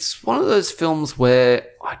 Overall, it's one of those films where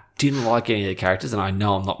I didn't like any of the characters, and I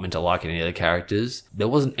know I'm not meant to like any of the characters. There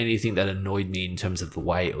wasn't anything that annoyed me in terms of the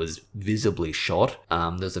way it was visibly shot.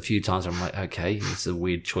 There's a few times where I'm like, okay, it's a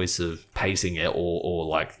weird choice of pacing it, or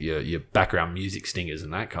like your background music stingers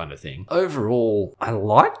and that kind of thing. Overall, I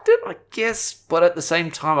liked it, I guess, but at the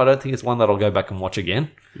same time, I don't think it's one that I'll go back and watch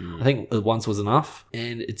again. I think once was enough,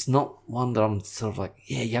 and it's not one that I'm sort of like,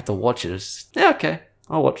 yeah, you have to watch it. It's just, okay.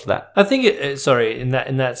 I'll watch that. I think in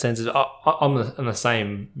that sense, I'm on the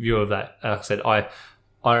same view of that. Like I said, I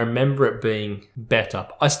remember it being better.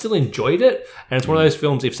 I still enjoyed it, and it's one of those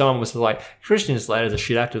films. If someone was like, Christian Slater's a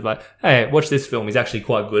shit actor, like, hey, watch this film. He's actually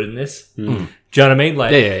quite good in this. Do you know what I mean?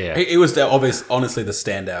 Like, yeah. It was honestly the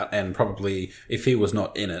standout, and probably if he was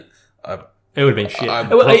not in it, it would have been shit.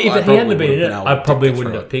 If he hadn't been in it, I probably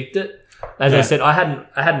wouldn't have picked it. As I said, I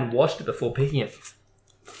hadn't watched it before picking it for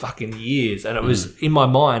fucking years, and it was in my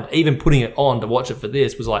mind. Even putting it on to watch it for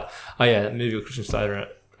this was like, oh yeah, that movie with Christian Slater in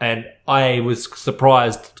it, and I was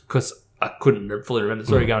surprised because I couldn't fully remember the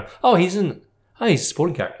story. Going, he's a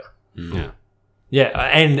supporting character. Yeah,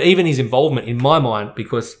 and even his involvement in my mind,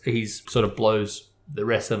 because he's sort of blows the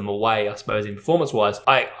rest of them away, I suppose, in performance wise.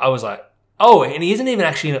 I was like, oh, and he isn't even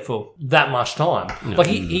actually in it for that much time. Like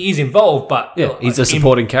he is involved, but he's a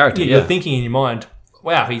supporting character. You're thinking in your mind,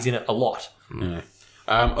 wow, he's in it a lot.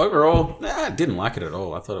 Overall, I didn't like it at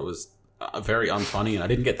all. I thought it was very unfunny, and I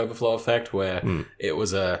didn't get the overflow effect where it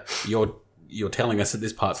was you're telling us that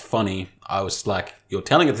this part's funny. I was like, you're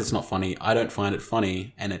telling us it's not funny. I don't find it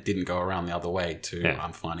funny, and it didn't go around the other way to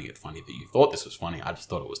I'm finding it funny that you thought this was funny. I just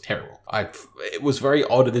thought it was terrible. It was very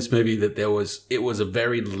odd in this movie that it was a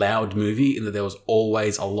very loud movie in that there was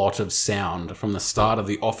always a lot of sound from the start of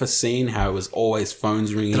the office scene, how it was always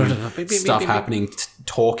phones ringing, stuff happening,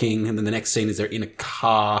 talking, and then the next scene is they're in a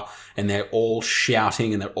car and they're all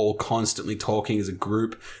shouting and they're all constantly talking as a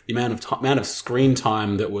group. The amount of screen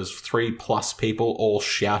time that was 3+ people all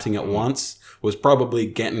shouting at once was probably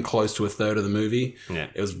getting close to a third of the movie. Yeah.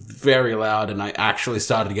 It was very loud, and I actually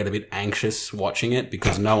started to get a bit anxious watching it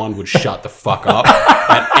because no one would shut the fuck up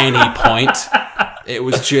at any point. It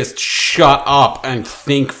was just shut up and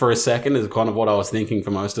think for a second is kind of what I was thinking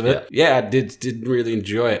for most of it. Yeah, I did really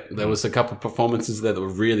enjoy it. There was a couple of performances there that were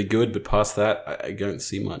really good, but past that, I don't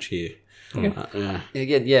see much here. Yeah.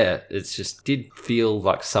 Again, yeah, it's just did feel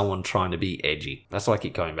like someone trying to be edgy. That's what I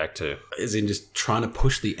keep going back to. As in just trying to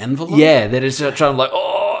push the envelope? Yeah, they're just trying to like,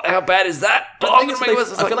 oh, how bad is that? Oh, I'm gonna make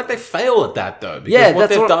this. I feel like they fail at that though.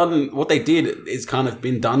 Because what they did is kind of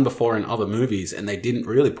been done before in other movies, and they didn't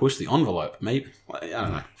really push the envelope. Maybe I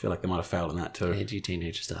don't know. I feel like they might have failed in that too. Edgy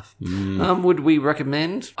teenager stuff. Would we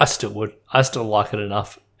recommend? I still would. I still like it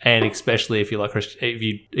enough. And especially if you like if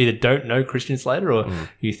you either don't know Christian Slater or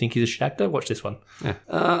you think he's a shit actor, watch this one.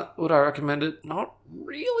 Yeah. Would I recommend it? Not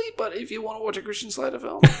really, but if you want to watch a Christian Slater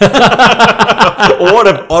film. What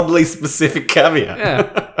an oddly specific caveat.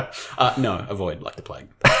 Yeah. No, avoid Like the Plague.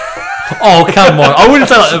 Oh, come on. I wouldn't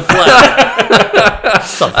say like the Plague.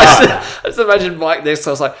 I just imagine Mike next. I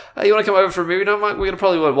was like, hey, you want to come over for a movie? No, Mike, we're going to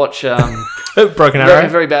probably watch Broken Arrow. very,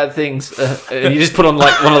 very bad things. And you just put on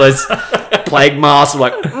like one of those plague masks,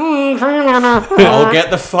 like, I'll get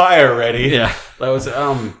the fire ready. Yeah. That was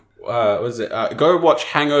was it? Go watch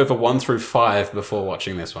Hangover 1 through 5 before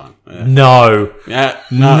watching this one. Yeah. No. Yeah.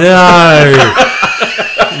 No.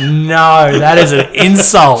 No. That is an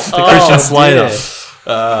insult to Christian Slater.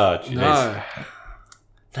 Oh, jeez. no.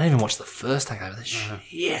 Don't even watch the first Hangover. This shit.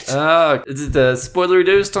 Is it the spoilery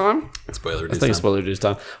do's time? Spoiler. I think it's spoilery do's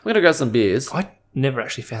time. We're going to grab some beers. I never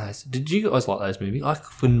actually found those. Did you guys like those movies? I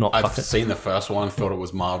could not. I've seen the first one. Thought it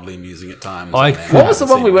was mildly amusing at times. What was the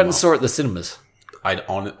one we went and saw at the cinemas? I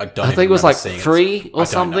don't. I think it was like 3 or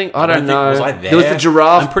something. I don't know. Was I there? There was the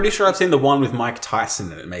giraffe. I'm pretty sure I've seen the one with Mike Tyson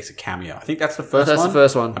and it makes a cameo. I think that's the first one. That's the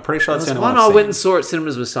first one. I'm pretty sure that's the There's only one one I went and saw at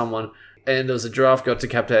cinemas with someone, and there was a giraffe got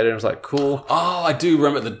decapitated, and I was like, cool. Oh, I do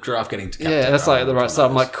remember the giraffe getting decapitated. Yeah, that's like the right side.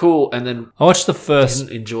 I'm like, cool, and then I watched the first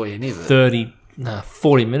didn't enjoy any of it.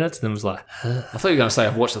 40 minutes and then was like, I thought you were going to say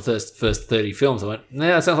I've watched the first 30 films. I went,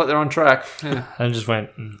 yeah, it sounds like they're on track. Yeah. and just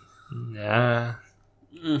went, nah.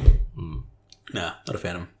 Nah, not a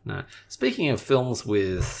fan of them. No. Speaking of films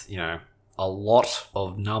with, a lot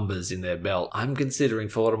of numbers in their belt, I'm considering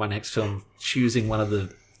for my next film choosing one of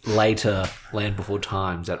the later Land Before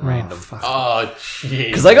Times at random. Oh, jeez.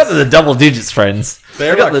 Because they got to the double digits, friends.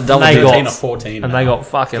 They got the double they digits. 13 or 14. And they got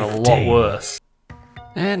fucking 15. A lot worse.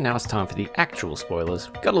 And now it's time for the actual spoilers.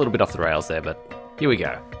 Got a little bit off the rails there, but here we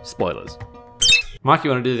go. Spoilers. Mike, you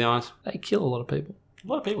want to do the honors? They kill a lot of people. A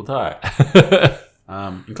lot of people die.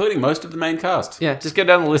 Including most of the main cast. Yeah, just go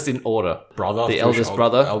down the list in order. The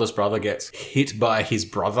eldest brother gets hit by his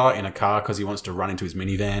brother in a car because he wants to run into his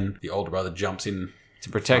minivan. The older brother jumps in to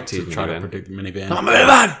protect his try to minivan. protect the minivan. Not my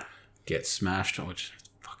minivan! Gets smashed, which is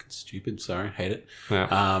fucking stupid. Sorry, hate it.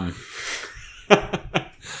 Yeah.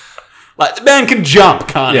 Like, the man can jump,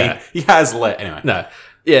 can't Yeah. he? He has anyway. No.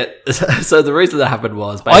 Yeah, so the reason that happened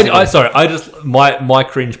was basically... my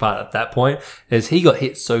cringe part at that point is he got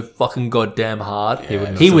hit so fucking goddamn hard.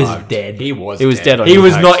 Yeah, he was survived. dead. He was dead on He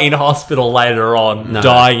was impact. not in hospital later on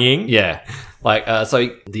dying. Yeah. Like,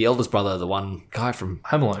 so the eldest brother, the one guy from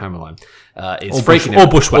Home Alone. is Or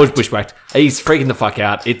freaking Bushwhacked. He's freaking the fuck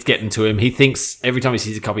out. It's getting to him. He thinks, every time he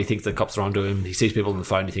sees a cop, he thinks the cops are onto him. He sees people on the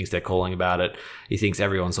phone, he thinks they're calling about it. He thinks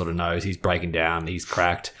everyone sort of knows. He's breaking down. He's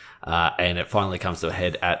cracked. And it finally comes to a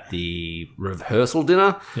head at the rehearsal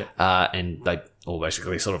dinner. Yeah. And they all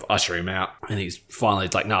basically sort of usher him out. And he's finally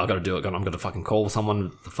like, no, I've got to do it. I'm going to fucking call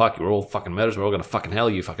someone. The fuck, you're all fucking murderers. We're all going to fucking hell,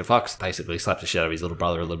 you fucking fucks. Basically slaps the shit out of his little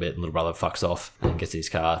brother a little bit. And little brother fucks off and gets in his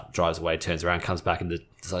car, drives away, turns around, comes back and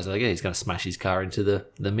decides, like, yeah, he's going to smash his car into the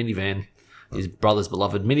minivan. His brother's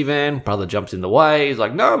beloved minivan. Brother jumps in the way. He's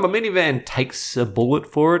like, no, my minivan. Takes a bullet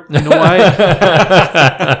for it in a way.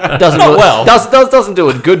 Doesn't do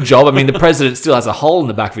a good job. I mean, the president still has a hole in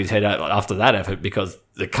the back of his head after that effort because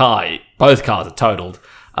both cars are totaled,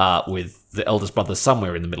 with the eldest brother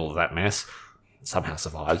somewhere in the middle of that mess. Somehow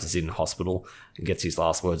survives, is in hospital, and gets his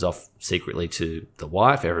last words off secretly to the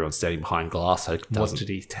wife. Everyone's standing behind glass. So What did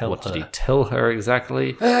he tell her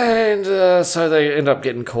exactly? And so they end up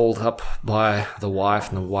getting called up by the wife,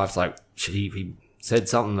 and the wife's like, he said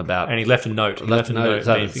something about... And he left a note.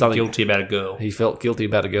 Something Guilty about a girl. He felt guilty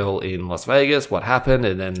about a girl in Las Vegas, what happened,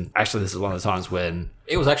 and then actually this is one of the times when...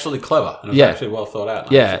 It was actually clever. And it was actually well thought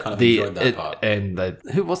out. And I kind of enjoyed that part. And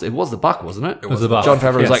who was it? It was the Buck, wasn't it? It was the Buck. John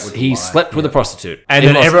Favreau was Yes. like, he slept with a prostitute. And in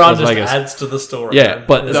then Las everyone just Vegas. adds to the story. Yeah,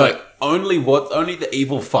 but It's like, only the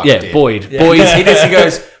evil fuck yeah, did. Boyd. Boyd, he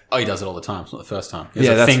goes, Oh, he does it all the time. It's not the first time. He has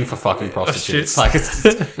Yeah, a that's- thing for fucking prostitutes.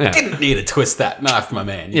 shit. Like, you didn't need to twist that knife, my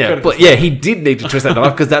man. You Yeah, could've but just- yeah, he did need to twist that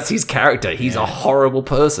knife because that's his character. He's a horrible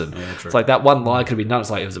person. true. It's like that one line could have been done. It's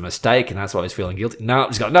like it was a mistake, and that's why he's feeling guilty. No,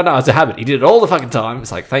 he's got no, it's a habit. He did it all the fucking time.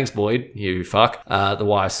 It's like, thanks, Boyd, you fuck. The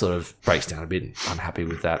wife sort of breaks down a bit, unhappy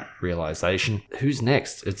with that realization. Who's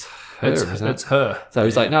next? It's her, isn't it? It's her. So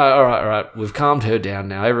he's like, no, all right, we've calmed her down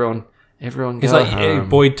now. Everyone He's go like, home.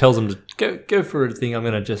 Boyd tells him to go for a thing. I'm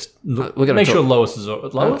going to just We're gonna make talk- sure Lois is all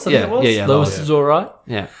right. Lois, I yeah, think it was? yeah, Lois Lois. is all right.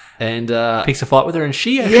 Yeah, and Picks a fight with her, and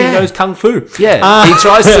she actually Yeah. knows kung fu. yeah, he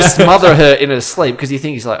tries to smother her in her sleep because you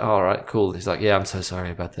think he's like, all right, cool. He's like, yeah, I'm so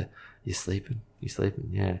sorry about that. You're sleeping,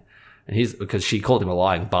 yeah. And he's because she called him a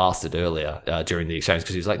lying bastard earlier during the exchange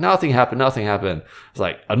because he was like, nothing happened. It's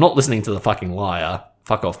like, I'm not listening to the fucking liar.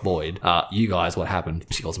 Fuck off, Boyd. You guys, what happened?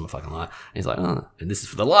 She calls him a fucking liar. And he's like, oh, and this is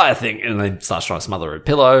for the liar thing. And then starts trying to smother her with a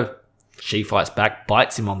pillow. She fights back,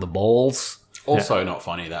 bites him on the balls. Also not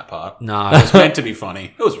funny, that part. No. It was meant to be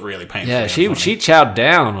funny. It was really painful. Yeah, she chowed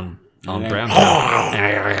down on Brown.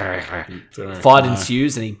 Fight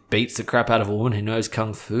ensues and he beats the crap out of a woman who knows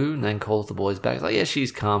kung fu and then calls the boys back. He's like, yeah,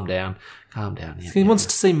 she's calm down. Yeah, He wants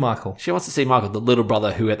to see Michael. She wants to see Michael, the little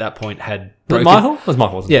brother who at that point had Was it Michael? It was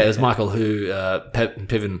Michael, wasn't Yeah, it was Michael who,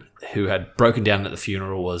 Piven, who had broken down at the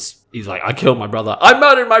funeral he's like, I killed my brother. I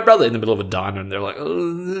murdered my brother in the middle of a diner. And they're like,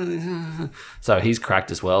 oh. So he's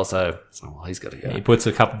cracked as well. So well, he's got to go. He puts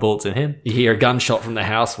a couple bullets in him. You hear a gunshot from the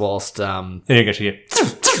house whilst, Then you actually get...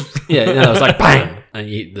 yeah, it was like bang. And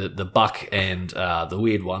the buck and the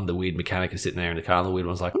weird mechanic is sitting there in the car. And the weird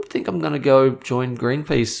one's like, I think I'm going to go join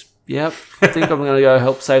Greenpeace. Yep, I think I'm going to go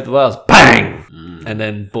help save the whales. Bang! And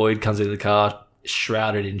then Boyd comes into the car,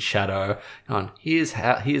 shrouded in shadow. Going, here's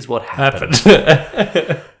what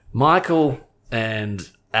happened. Michael and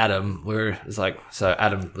Adam so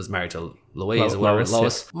Adam was married to Louise, Lois.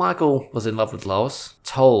 Yeah. Michael was in love with Lois,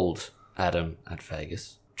 told Adam at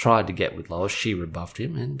Vegas, tried to get with Lois. She rebuffed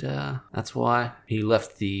him, and that's why he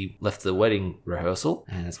left the wedding rehearsal,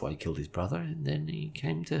 and that's why he killed his brother, and then he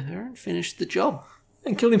came to her and finished the job.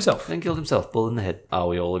 And killed himself. Then killed himself, bullet in the head. Are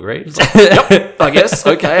we all agreed? It's like, yep, I guess.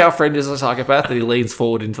 Okay, our friend is a psychopath. And he leans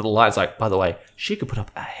forward into the light. It's like, by the way, she could put up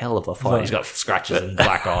a hell of a fight. He's got scratches and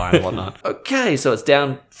black eye and whatnot. Okay, so it's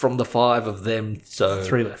down from the 5 of them. So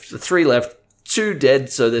 3 left. The 3 left. 2 dead.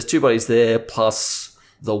 So there's 2 bodies there, plus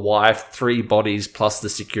the wife, 3 bodies, plus the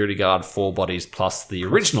security guard, 4 bodies, plus the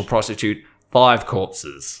original prostitute, 5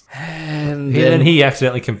 corpses. And Then he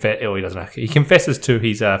accidentally confesses. Oh, he doesn't. He confesses to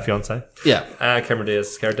his fiance, yeah. Cameron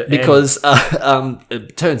Diaz's character, Because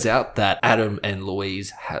it turns out that Adam and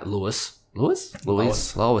Louise, Lois,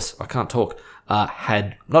 I can't talk,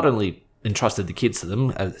 had not only entrusted the kids to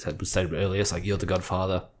them, as was stated earlier, it's like, you're the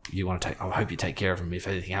godfather, I hope you take care of him if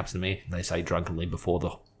anything happens to me. They say drunkenly before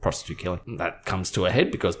the prostitute killing. That comes to a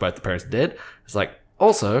head because both the parents are dead. It's like,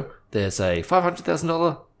 also, there's a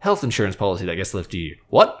 $500,000 health insurance policy that gets left to you.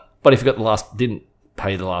 What? But if you didn't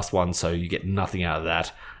pay the last one, so you get nothing out of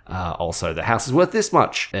that. Also, the house is worth this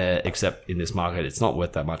much, except in this market, it's not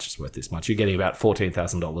worth that much. It's worth this much. You're getting about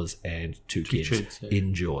 $14,000 and 2 kids. yeah.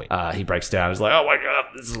 Enjoy. He breaks down. He's like, oh my God,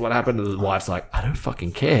 this is what happened. And the wife's like, I don't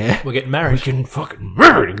fucking care. we're getting married. We can fucking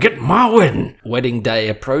marry and get my wedding. Wedding day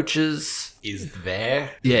approaches. Is there?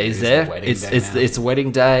 Yeah, is It there? the wedding It's day now? it's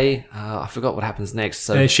wedding day. I forgot what happens next.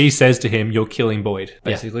 So And she says to him, "You're killing Boyd."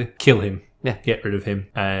 Basically, kill him. Yeah. Get rid of him.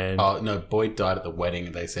 And Oh no, Boyd died at the wedding,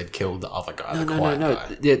 and they said kill the other guy, the no, quiet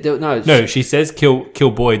guy. no, she says kill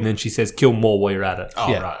Boyd, and then she says kill more while you're at it. Oh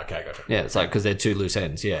Yeah. right, okay, gotcha. Yeah, it's like because they're 2 loose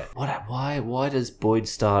ends. Yeah. Why does Boyd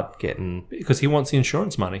start getting? Because he wants the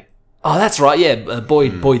insurance money. Oh, that's right. Yeah,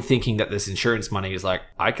 Boyd thinking that this insurance money is like,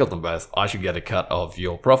 I killed them both. I should get a cut of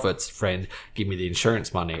your profits, friend. Give me the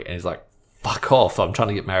insurance money. And he's like, fuck off. I'm trying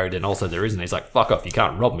to get married, and also there isn't. He's like, fuck off. You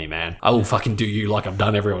can't rob me, man. I will fucking do you like I've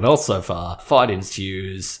done everyone else so far. Fight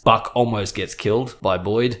ensues. Buck almost gets killed by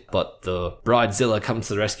Boyd, but the Bridezilla comes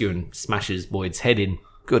to the rescue and smashes Boyd's head in.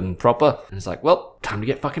 Good and proper. And it's like, well, time to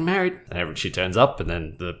get fucking married. And she turns up, and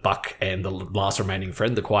then the Buck and the last remaining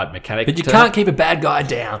friend, the quiet mechanic. But you turn can't up. keep a bad guy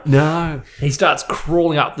down. No. He starts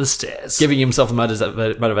crawling up the stairs. Giving himself a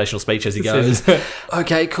motivational speech as he goes.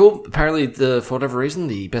 Okay, cool. Apparently, for whatever reason,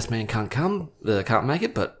 the best man can't make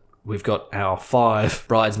it, but we've got our 5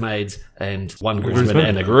 bridesmaids and 1 groomsman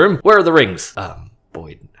and a groom. Where are the rings?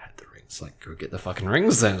 Boyd had the rings. Like, go get the fucking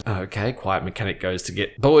rings. And okay, quiet mechanic goes to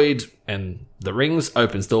get Boyd and the rings,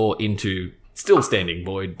 opens door into still standing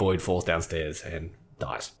Boyd. Boyd falls downstairs and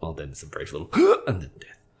dies. Well, then it's a brief little and then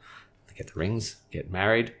death. They get the rings, get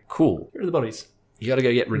married. Cool. Here are the bodies. You got to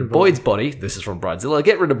go get rid of Boyd's body. This is from Bridezilla.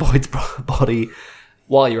 Get rid of Boyd's body.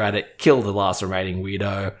 while you're at it, kill the last remaining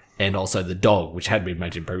weirdo and also the dog, which had been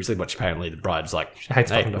mentioned previously, but apparently the bride's like,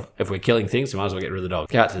 hates hey, fucking dog. if we're killing things, we might as well get rid of the dog.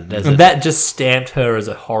 Get out to the desert. And that just stamped her as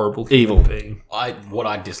a horrible Evil human being. What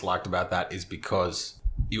I disliked about that is because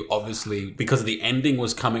the ending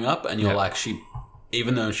was coming up, and you're like,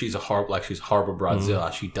 even though she's horrible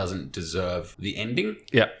bridezilla, she doesn't deserve the ending.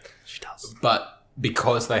 Yeah, she does. But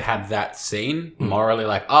because they had that scene, morally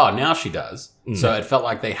like, oh, now she does. So it felt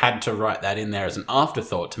like they had to write that in there as an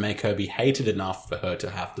afterthought to make her be hated enough for her to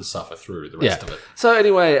have to suffer through the rest of it. So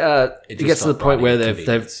anyway, it just gets to the stopped point where writing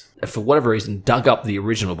they've, for whatever reason, dug up the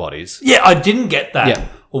original bodies. Yeah, I didn't get that. Yeah.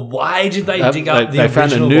 Why did they dig up the They original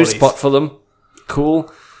found a new bodies? spot for them. Cool.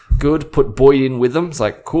 Good. Put Boyd in with them. It's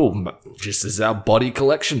like, cool. Just as our body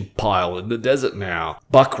collection pile in the desert now.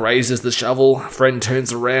 Buck raises the shovel. Friend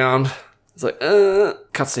turns around. It's like,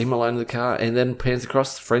 cuts to him alone in the car, and then pans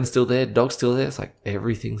across. Friend's still there. Dog's still there. It's like,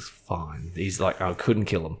 everything's fine. He's like, I couldn't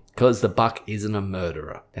kill him. Because the Buck isn't a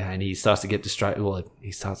murderer. And he starts to get distracted. Well,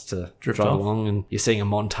 he starts to drive off. along, and you're seeing a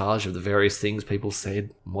montage of the various things people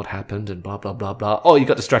said, what happened, and blah, blah, blah, blah. Oh, you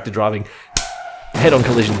got distracted driving. Head-on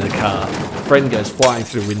collision in the car. Friend goes flying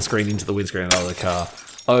through the windscreen into the windscreen of the car.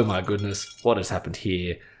 Oh my goodness, what has happened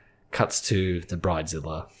here? Cuts to the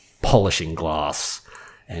bridezilla polishing glass.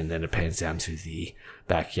 And then it pans down to the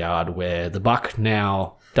backyard where the Buck,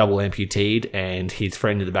 now double amputated, and his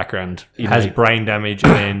friend in the background Has brain damage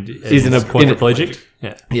and Is in a- quadriplegic.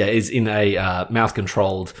 Yeah. is in a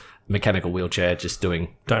mouth-controlled mechanical wheelchair just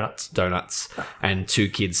doing Donuts. and two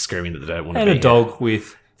kids screaming that they don't want to And be a here. dog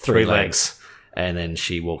with Three three legs. And then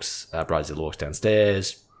she Bridezilla walks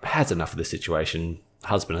downstairs, has enough of the situation.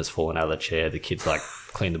 Husband has fallen out of the chair. The kid's like,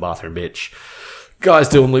 clean the bathroom, bitch. Guy's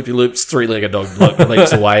doing loopy-loops. Three-legged dog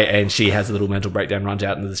leaps away, and she has a little mental breakdown, runs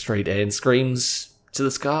out into the street and screams to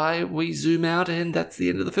the sky. We zoom out, and that's the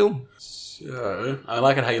end of the film. So, I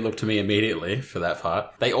like it how you look to me immediately for that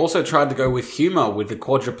part. They also tried to go with humour with the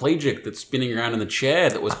quadriplegic that's spinning around in the chair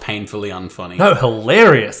that was painfully unfunny. No,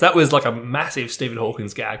 hilarious. That was like a massive Stephen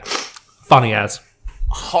Hawking's gag. Funny as.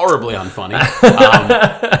 Horribly unfunny.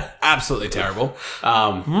 Absolutely terrible.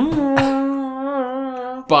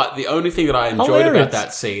 But the only thing that I enjoyed Hilarious. about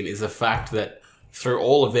that scene is the fact that through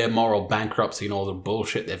all of their moral bankruptcy and all the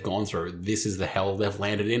bullshit they've gone through, this is the hell they've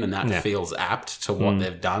landed in, and that feels apt to what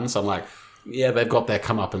they've done. So I'm like, yeah, they've got their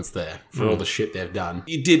comeuppance there for all the shit they've done.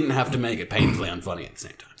 You didn't have to make it painfully unfunny at the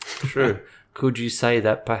same time. True. Could you say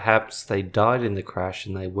that perhaps they died in the crash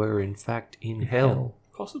and they were, in fact, in hell?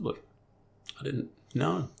 Possibly. I didn't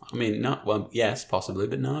know. I mean, no. Well, yes, possibly,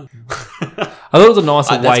 but no. I thought it was a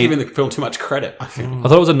nicer That's way. giving the film too much credit, I feel. I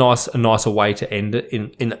thought it was a nicer way to end it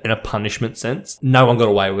in a punishment sense. No one got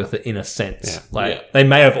away with it in a sense. They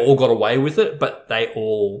may have all got away with it, but they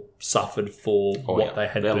all suffered for what they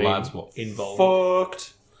had Their been lives were involved.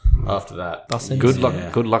 fucked after that. Good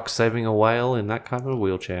luck. Good luck saving a whale in that kind of a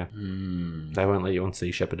wheelchair. They won't let you on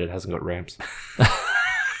Sea Shepherd. It hasn't got ramps.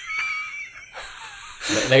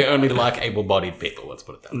 They only like able-bodied people, let's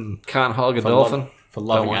put it that way. Can't hog a dolphin. For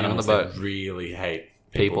loving Don't want you on animals, the boat. they really hate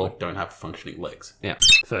People. people that don't have functioning legs. Yeah.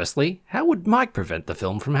 Firstly, how would Mike prevent the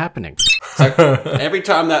film from happening? Every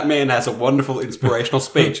time that man has a wonderful inspirational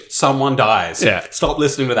speech, someone dies. Yeah. Stop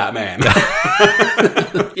listening to that man.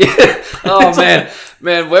 Yeah. Oh man,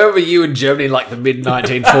 where were you in Germany in like the mid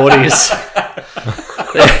 1940s?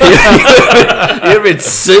 You'd have been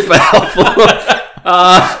super helpful.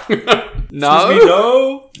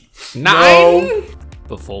 No. Nine.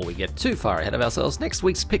 Before we get too far ahead of ourselves, next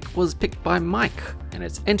week's pick was picked by Mike, and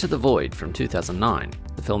it's Enter the Void from 2009.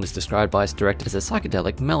 The film is described by its director as a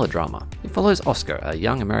psychedelic melodrama. It follows Oscar, a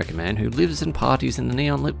young American man who lives and parties in the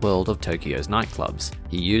neon-lit world of Tokyo's nightclubs.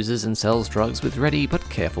 He uses and sells drugs with ready but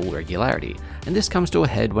careful regularity, and this comes to a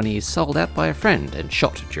head when he is sold out by a friend and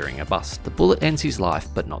shot during a bust. The bullet ends his life,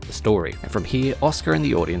 but not the story. And from here, Oscar and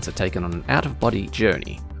the audience are taken on an out-of-body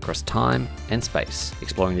journey across time and space,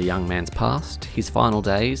 exploring the young man's past, his final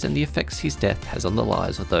days, and the effects his death has on the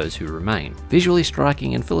lives of those who remain. Visually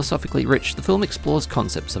striking and philosophically rich, the film explores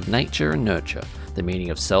concepts of nature and nurture, the meaning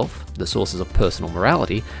of self, the sources of personal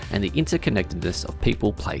morality, and the interconnectedness of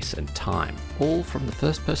people, place, and time, all from the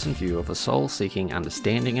first-person view of a soul seeking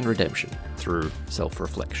understanding and redemption through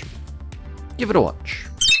self-reflection. Give it a watch.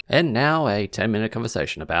 And now a 10-minute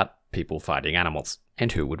conversation about people fighting animals,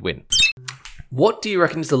 and who would win. What do you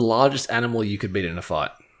reckon is the largest animal you could beat in a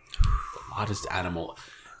fight? The largest animal.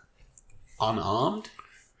 Unarmed?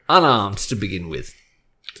 Unarmed to begin with.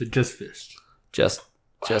 So just fist. Just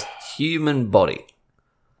human body.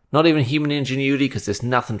 Not even human ingenuity, because there's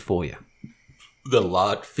nothing for you.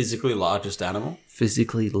 The physically largest animal?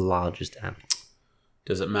 Physically largest animal.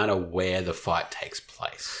 Does it matter where the fight takes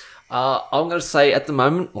place? I'm going to say at the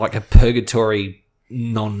moment, like a purgatory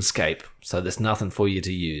non-scape. So there's nothing for you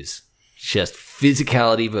to use. Just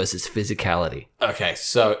physicality versus physicality. Okay,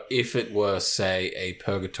 so if it were, say, a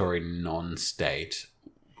purgatory non-state,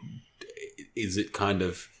 is it kind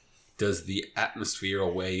of... Does the atmosphere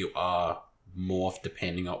or where you are morph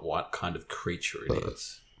depending on what kind of creature it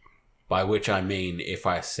is? By which I mean, if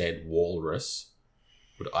I said walrus,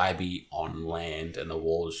 would I be on land and the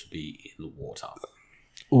walrus would be in the water?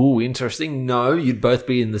 Ooh, interesting. No, you'd both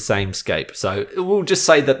be in the same scape. So we'll just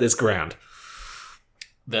say that there's ground.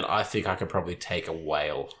 Then I think I could probably take a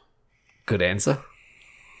whale. Good answer.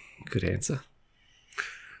 Good answer.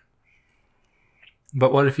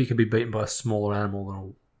 But what if you could be beaten by a smaller animal than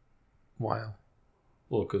a whale?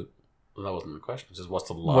 Well, because that wasn't the question. It's just what's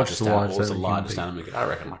the What's largest the animal? largest What's the animal you largest can animal? I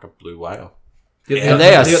reckon like a blue whale. And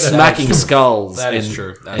they are smacking true. skulls. That is and,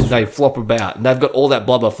 true. That's and they true. flop about. And they've got all that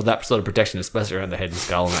blubber for that sort of protection, especially around the head and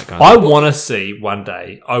skull and that kind I of want to see one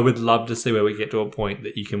day. I would love to see where we get to a point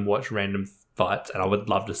that you can watch random fights, and I would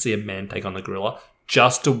love to see a man take on a gorilla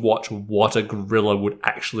just to watch what a gorilla would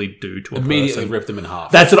actually do to a Immediately person. rip them in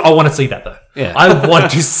half. That's what I want to see. That though, Yeah. I want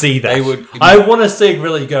to see that. They would- I want to see a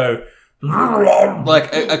gorilla go.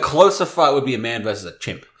 Like a closer fight would be a man versus a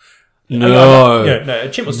chimp. No. No, a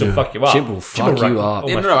chimp will still fuck you up. Chimp will fuck you up.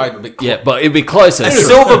 Yeah, no, Yeah, but it'd be closer. a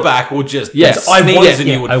silverback will just Yes. I I want want- and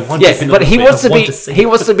you would. I want to Yes, see but it. he wants to I want be to see he it.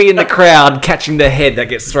 wants to be in the crowd catching the head that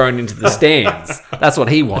gets thrown into the stands. That's what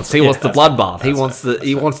he wants. He wants the bloodbath.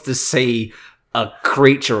 He wants to see a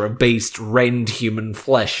creature, a beast, rend human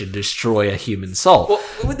flesh and destroy a human soul. Well,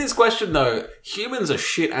 with this question though, humans are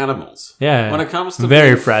shit animals. Yeah, When it comes to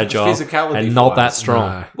very being fragile physicality and not that wise,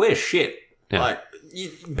 strong. No. we're shit. Yeah. Like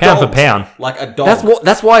Pound for dogs, pound. like a dog.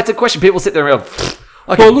 That's why it's a question. People sit there and go,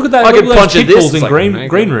 I Well, look at that. I Look can at punch those at pit this bulls It's in like,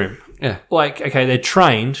 green room. Yeah. Like, okay, they're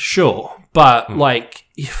trained, sure, but like,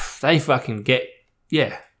 if they fucking get,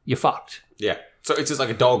 you're fucked. Yeah. So it's just like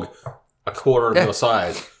a dog, a quarter of Yeah. your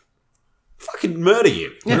size, fucking murder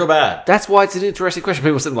you real bad. That's why it's an interesting question.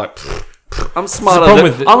 People sit there like, I'm smarter problem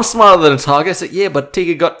than with I'm smarter than a tiger. I said, yeah, but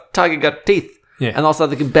tiger got teeth. Yeah. And also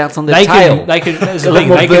they can bounce on their They tail. can, that's A the lot thing,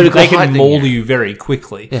 more they vertical height can than maul you. you very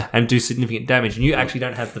quickly Yeah. and do significant damage, and you actually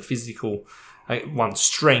don't have the physical,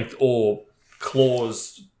 strength or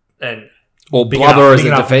claws and or big blubber enough- as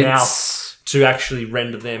big a enough defense. mouth to actually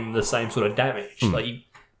render them the same sort of damage. Like, you,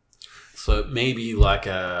 So maybe like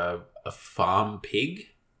a farm pig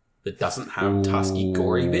that doesn't have tusky,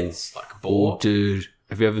 gory bits, like a boar. Oh, dude,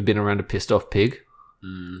 have you ever been around a pissed off pig?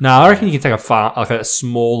 no, I reckon you can take a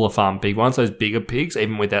smaller farm pig. Once those bigger pigs,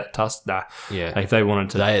 even with that tusk, Yeah. like if they wanted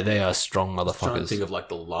to, They are strong I'm trying to think motherfuckers. of like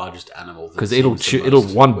the largest animal that Because it'll seems the it'll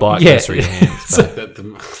most- one bite Yeah. goes through your hands.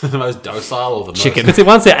 the most docile or the Chicken. most, because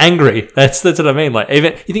once they're angry, that's what I mean. Like,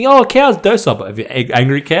 even you think, oh, a cow's docile, but if you're an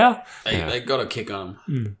angry cow, they got a kick on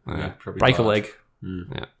them. Yeah. Probably break a large. leg.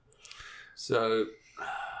 Yeah. So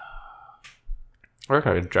I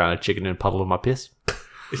reckon I could drown a chicken in a puddle of my piss.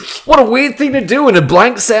 What a weird thing to do in a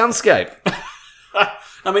blank soundscape.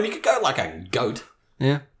 I mean, you could go like a goat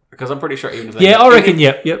Yeah. because I'm pretty sure even if they Yeah, I even reckon.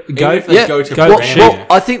 if- Yep. even Go. if they Yeah. go to Goat Well, brand- shit. well,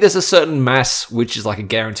 I think there's a certain mass which is like a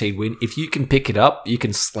guaranteed win. If you can pick it up, you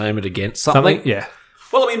can slam it against something. Something. Yeah.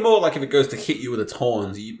 Well, I mean, more like if it goes to hit you with its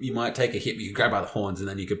horns, you might take a hit, but you grab by the horns, and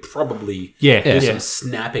then you could probably Yeah. do Yeah. some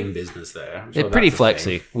snapping business there. I'm They're sure pretty that's a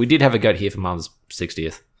thing. flexy. We did have a goat here for Mum's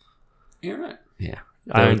 60th. Yeah, right. Yeah.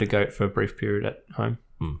 I owned a goat for a brief period at home,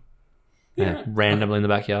 Yeah, randomly in the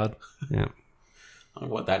backyard. Yeah. I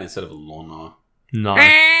want that instead of a lawnmower. No,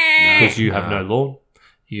 because you have no lawn,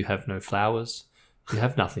 you have no flowers, you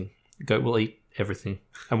have nothing. The goat will eat everything,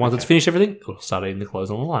 and once it's finished everything, it'll start eating the clothes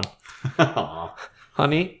on the line. Aw.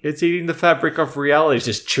 Honey, it's eating the fabric of reality. It's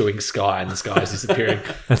just chewing sky and the sky is disappearing.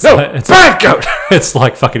 It's No, like, bad goat! it's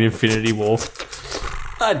like fucking Infinity War.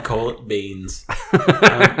 I'd call it beans.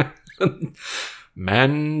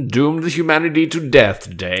 Man doomed humanity to death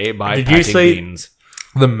today by Did you packing see- beans.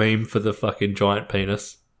 The meme for the fucking giant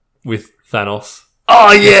penis with Thanos.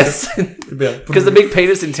 Oh, yes! Because the big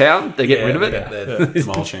penis in town, they get rid of it. The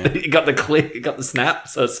small champ. You got the click, you got the snap,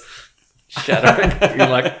 so it's shattering. You're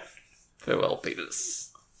like, farewell,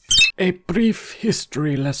 penis. A brief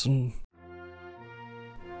history lesson.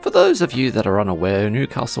 For those of you that are unaware,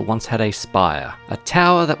 Newcastle once had a spire, a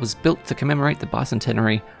tower that was built to commemorate the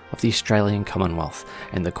bicentenary of the Australian Commonwealth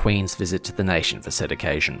and the Queen's visit to the nation for said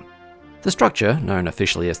occasion. The structure, known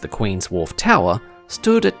officially as the Queen's Wharf Tower,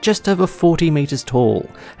 stood at just over 40 metres tall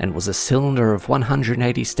and was a cylinder of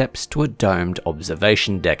 180 steps to a domed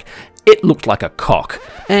observation deck. It looked like a cock,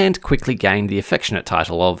 and quickly gained the affectionate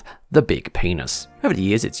title of the Big Penis. Over the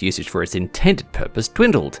years, its usage for its intended purpose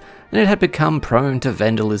dwindled, and it had become prone to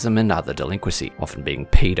vandalism and other delinquency, often being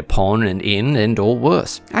peed upon and in, and or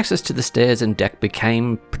worse. Access to the stairs and deck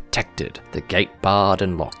became protected, the gate barred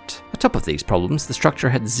and locked. On top of these problems, the structure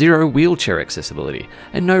had zero wheelchair accessibility,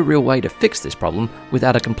 and no real way to fix this problem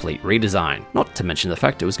without a complete redesign. Not to mention the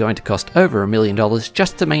fact it was going to cost over $1 million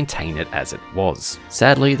just to maintain it as it was.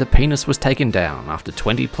 Sadly, the penis was taken down after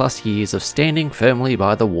 20 plus years of standing firmly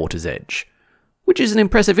by the water's edge. Which is an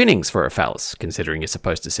impressive innings for a phallus, considering you're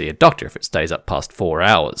supposed to see a doctor if it stays up past 4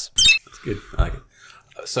 hours. That's good. I like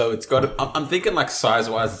it. So it's got. I'm thinking like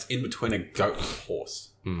size-wise, it's in between a goat and a horse,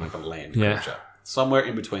 like a land creature, somewhere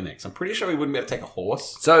in between there. 'Cause I'm pretty sure we wouldn't be able to take a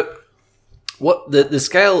horse. So, what the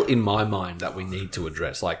scale in my mind that we need to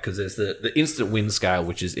address, like, because there's the instant win scale,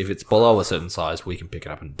 which is if it's below a certain size, we can pick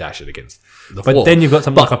it up and dash it against the But floor. then you've got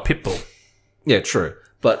something like a pit bull. Yeah, true.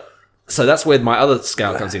 But so that's where my other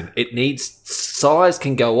scale comes in. It needs size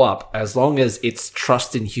can go up as long as its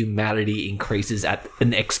trust in humanity increases at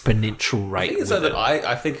an exponential rate. So that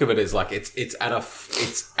I think of it as like it's at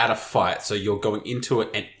a fight, so you're going into it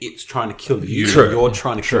and it's trying to kill you. True. You're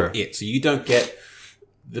trying to kill it, so you don't get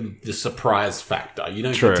the surprise factor. You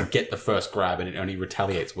don't get to get the first grab, and it only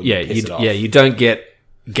retaliates when you piss it off. you don't get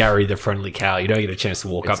Gary the friendly cow. You don't get a chance to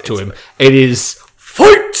walk up to him. It is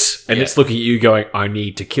fight, and it's looking at you going, "I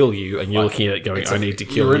need to kill you," and you're looking at it going, "I need to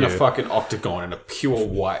kill you." You're in a fucking octagon in a pure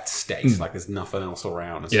white state, like there's nothing else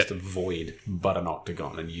around. It's just a void, but an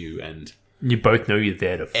octagon, and you both know you're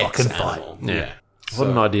there to fucking X fight. animal. Yeah. What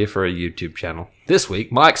an idea for a YouTube channel. This week,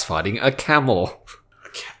 Mike's fighting a camel.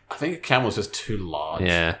 I think a camel's just too large.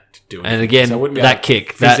 Yeah. To do And anything. again, So I wouldn't be that able to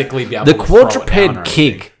kick. physically be able the to throw it down or quadruped anything.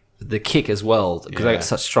 kick. The kick as well, because they Yeah. got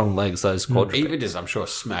such strong legs, those quadrupeds. Even just, I'm sure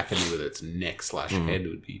smacking you with its neck / head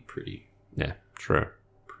would be pretty. Yeah, true.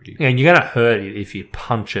 Yeah, and you're going to hurt it if you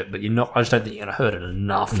punch it, but you're not. I just don't think you're going to hurt it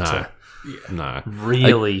enough to No.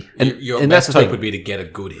 really. Your and that's best the hope thing. would be to get a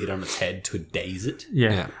good hit on its head to daze it.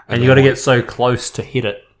 Yeah. And you got to get so close to hit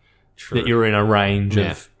it that you're in a range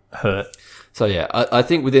of hurt. So yeah, I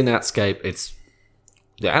think within that scape,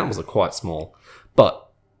 the animals are quite small, but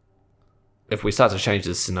if we start to change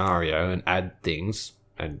the scenario and add things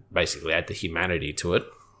and basically add the humanity to it,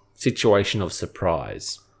 situation of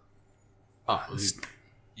surprise. Oh,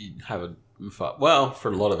 you'd have a fight. Well,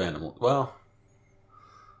 for a lot of animals,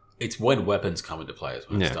 it's when weapons come into play is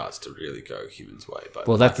when it starts to really go humans' way. But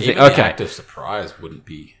Well, that's the thing. even the Okay. act of surprise wouldn't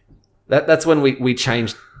be. That's when we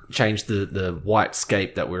changed the white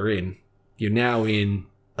scape that we're in. You're now in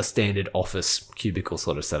a standard office cubicle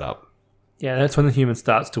sort of setup. Yeah, that's when the human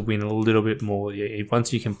starts to win a little bit more. Yeah,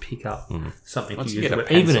 once you can pick up something, Once to you use, get a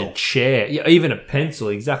but even a pencil. chair, even a pencil,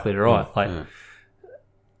 exactly right.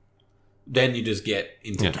 Then you just get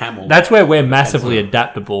into camel. That's where we're massively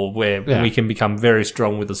adaptable, where Yeah. we can become very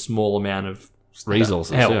strong with a small amount of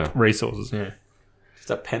Resources, help, yeah. resources. Yeah, Just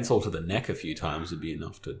a pencil to the neck a few times would be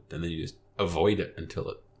enough to, and then you just avoid it until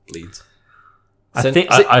it bleeds.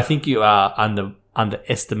 I think you are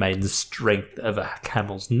underestimating the strength of a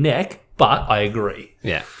camel's neck, but I agree.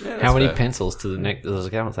 Yeah. that's How many fair. pencils to the neck does a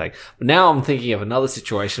camel take? But now I'm thinking of another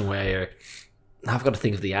situation where I've got to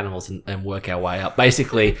think of the animals and work our way up.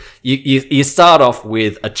 Basically, you start off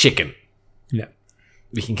with a chicken. Yeah,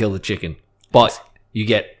 You can kill the chicken. But you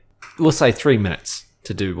get, we'll say 3 minutes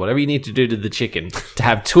to do whatever you need to do to the chicken to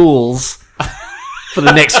have tools for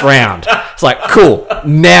the next round. It's like, cool.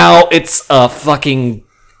 Now it's a fucking,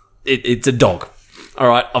 it's a dog. All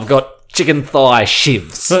right, I've got chicken thigh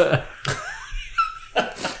shivs.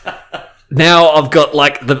 Now I've got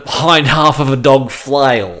like the hind half of a dog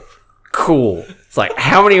flail. Cool. It's like,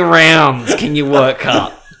 how many rounds can you work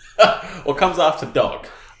up? What comes after dog?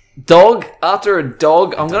 Dog? After a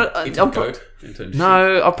dog, I'm gonna. Into goat? Into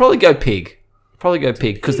No, I'll probably go pig.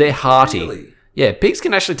 Because they're hearty. Really? Yeah, pigs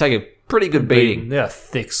can actually take a pretty good beating. they're a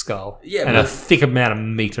thick skull, Yeah, and a but- thick amount of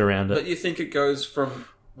meat around it. But you think it goes from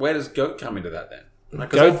where does goat come into that then? Like,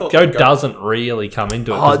 'cause I Goat, thought goat the doesn't really come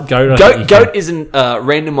into it. Oh, 'cause goat, I think you goat can- isn't a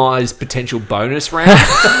randomized potential bonus round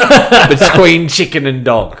between chicken and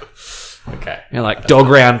dog. Okay. You're like, dog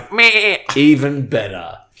round, meh, even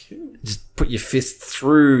better. Just put your fist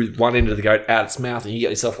through one end of the goat out its mouth and you get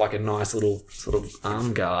yourself like a nice little sort of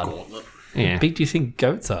arm guard. Yeah. big do you think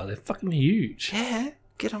goats are? They're fucking huge. Yeah,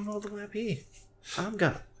 get them all the way up here. Arm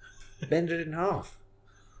guard. Bend it in half.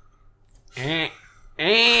 I'm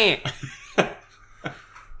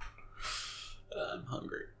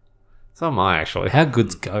hungry. So am I, actually. How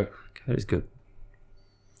good's goat? Goat is good.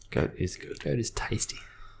 Goat is good. Goat is tasty.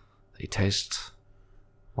 They taste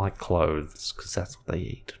like clothes because that's what they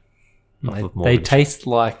eat. They taste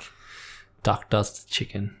like duck does the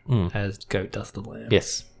chicken as goat does the lamb.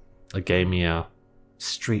 Yes. A gamier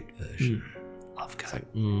street version. Love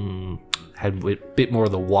goat. Had a bit more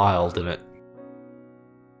of the wild in it.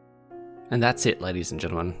 And that's it, ladies and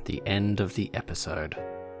gentlemen. The end of the episode.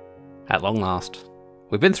 At long last.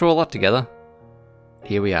 We've been through a lot together.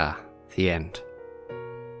 Here we are. The end.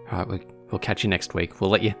 Alright, we'll catch you next week. We'll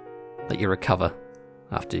let you recover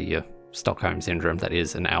after your Stockholm Syndrome. That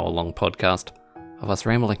is an hour-long podcast of us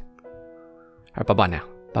rambling. Alright, bye-bye now.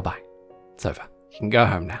 Bye-bye. It's over. You can go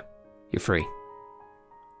home now. You're free.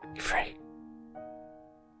 You're free.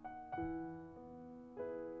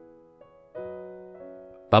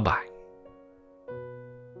 Bye-bye.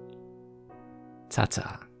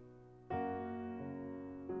 Ta-ta.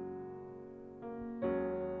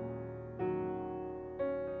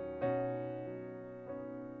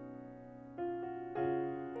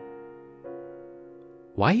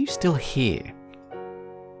 Why are you still here?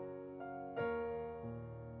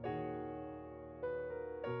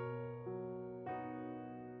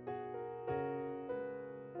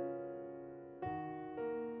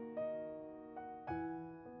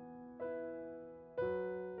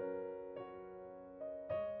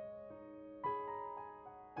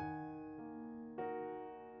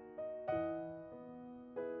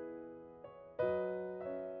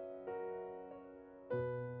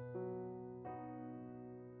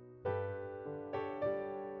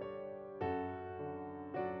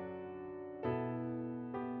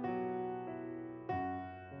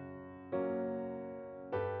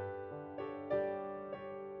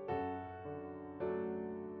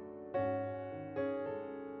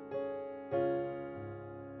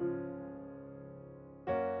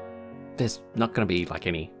 There's not going to be like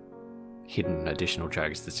any hidden additional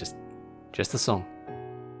jokes. It's just the song.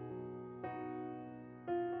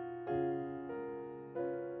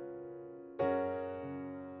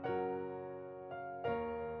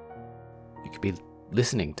 You could be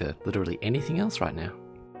listening to literally anything else right now.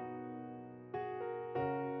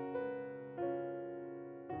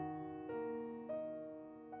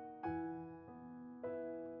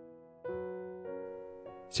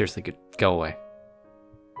 Seriously, go away.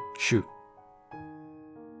 Shoo.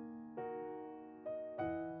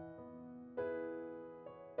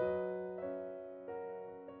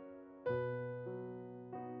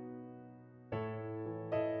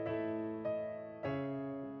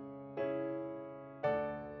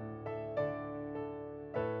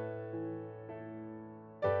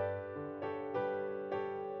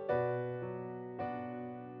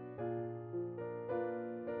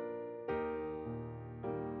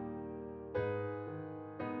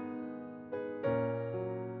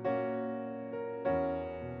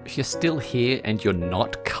 If you're still here and you're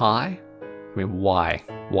not Kai, I mean, why?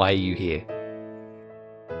 Why are you here?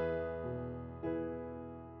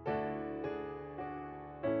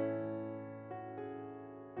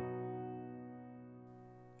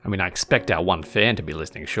 I mean, I expect our one fan to be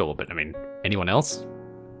listening, sure, but I mean, anyone else?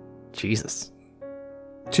 Jesus.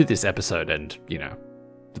 To this episode and,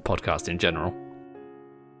 the podcast in general.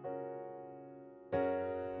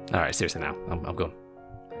 Alright, seriously now, I'm gone.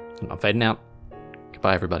 I'm fading out.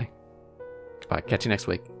 Goodbye, everybody. Goodbye. Catch you next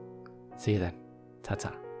week. See you then.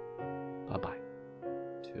 Ta-ta. Bye-bye.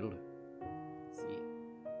 Toodaloo.